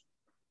others?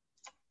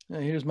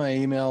 Here's my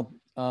email.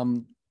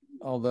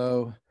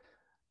 Although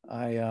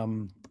I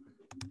am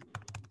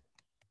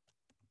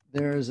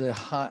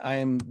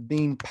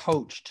being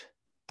poached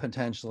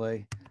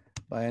potentially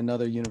by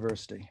another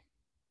university.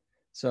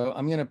 So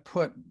I'm going to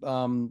put,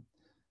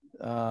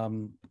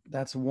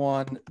 that's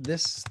one.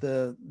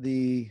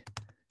 The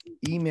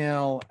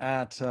email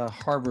at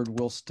Harvard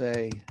will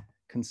stay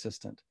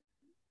consistent.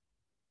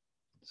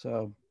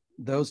 So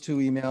those two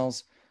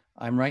emails,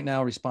 I'm right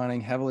now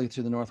responding heavily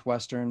to the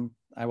Northwestern.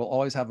 I will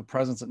always have a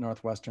presence at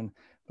Northwestern,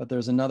 but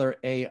there's another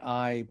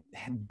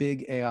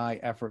big AI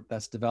effort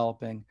that's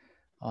developing,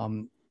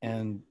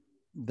 and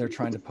they're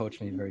trying to poach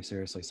me very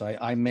seriously. So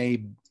I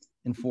may,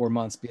 in 4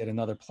 months, be at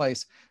another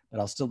place, but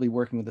I'll still be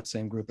working with the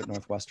same group at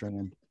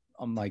Northwestern,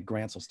 and my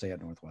grants will stay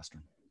at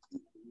Northwestern.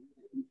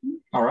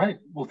 All right.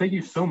 Well, thank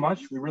you so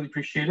much. We really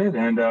appreciate it.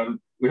 And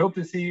we hope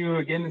to see you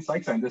again in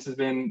PsychSign. This has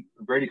been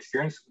a great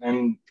experience,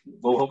 and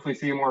we'll hopefully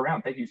see you more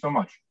around. Thank you so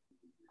much.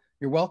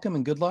 You're welcome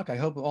and good luck. I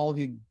hope all of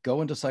you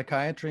go into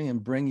psychiatry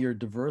and bring your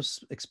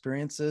diverse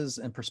experiences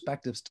and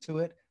perspectives to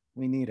it.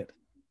 We need it.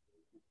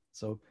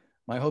 So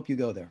I hope you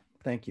go there.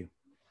 Thank you.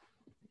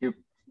 Thank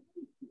you.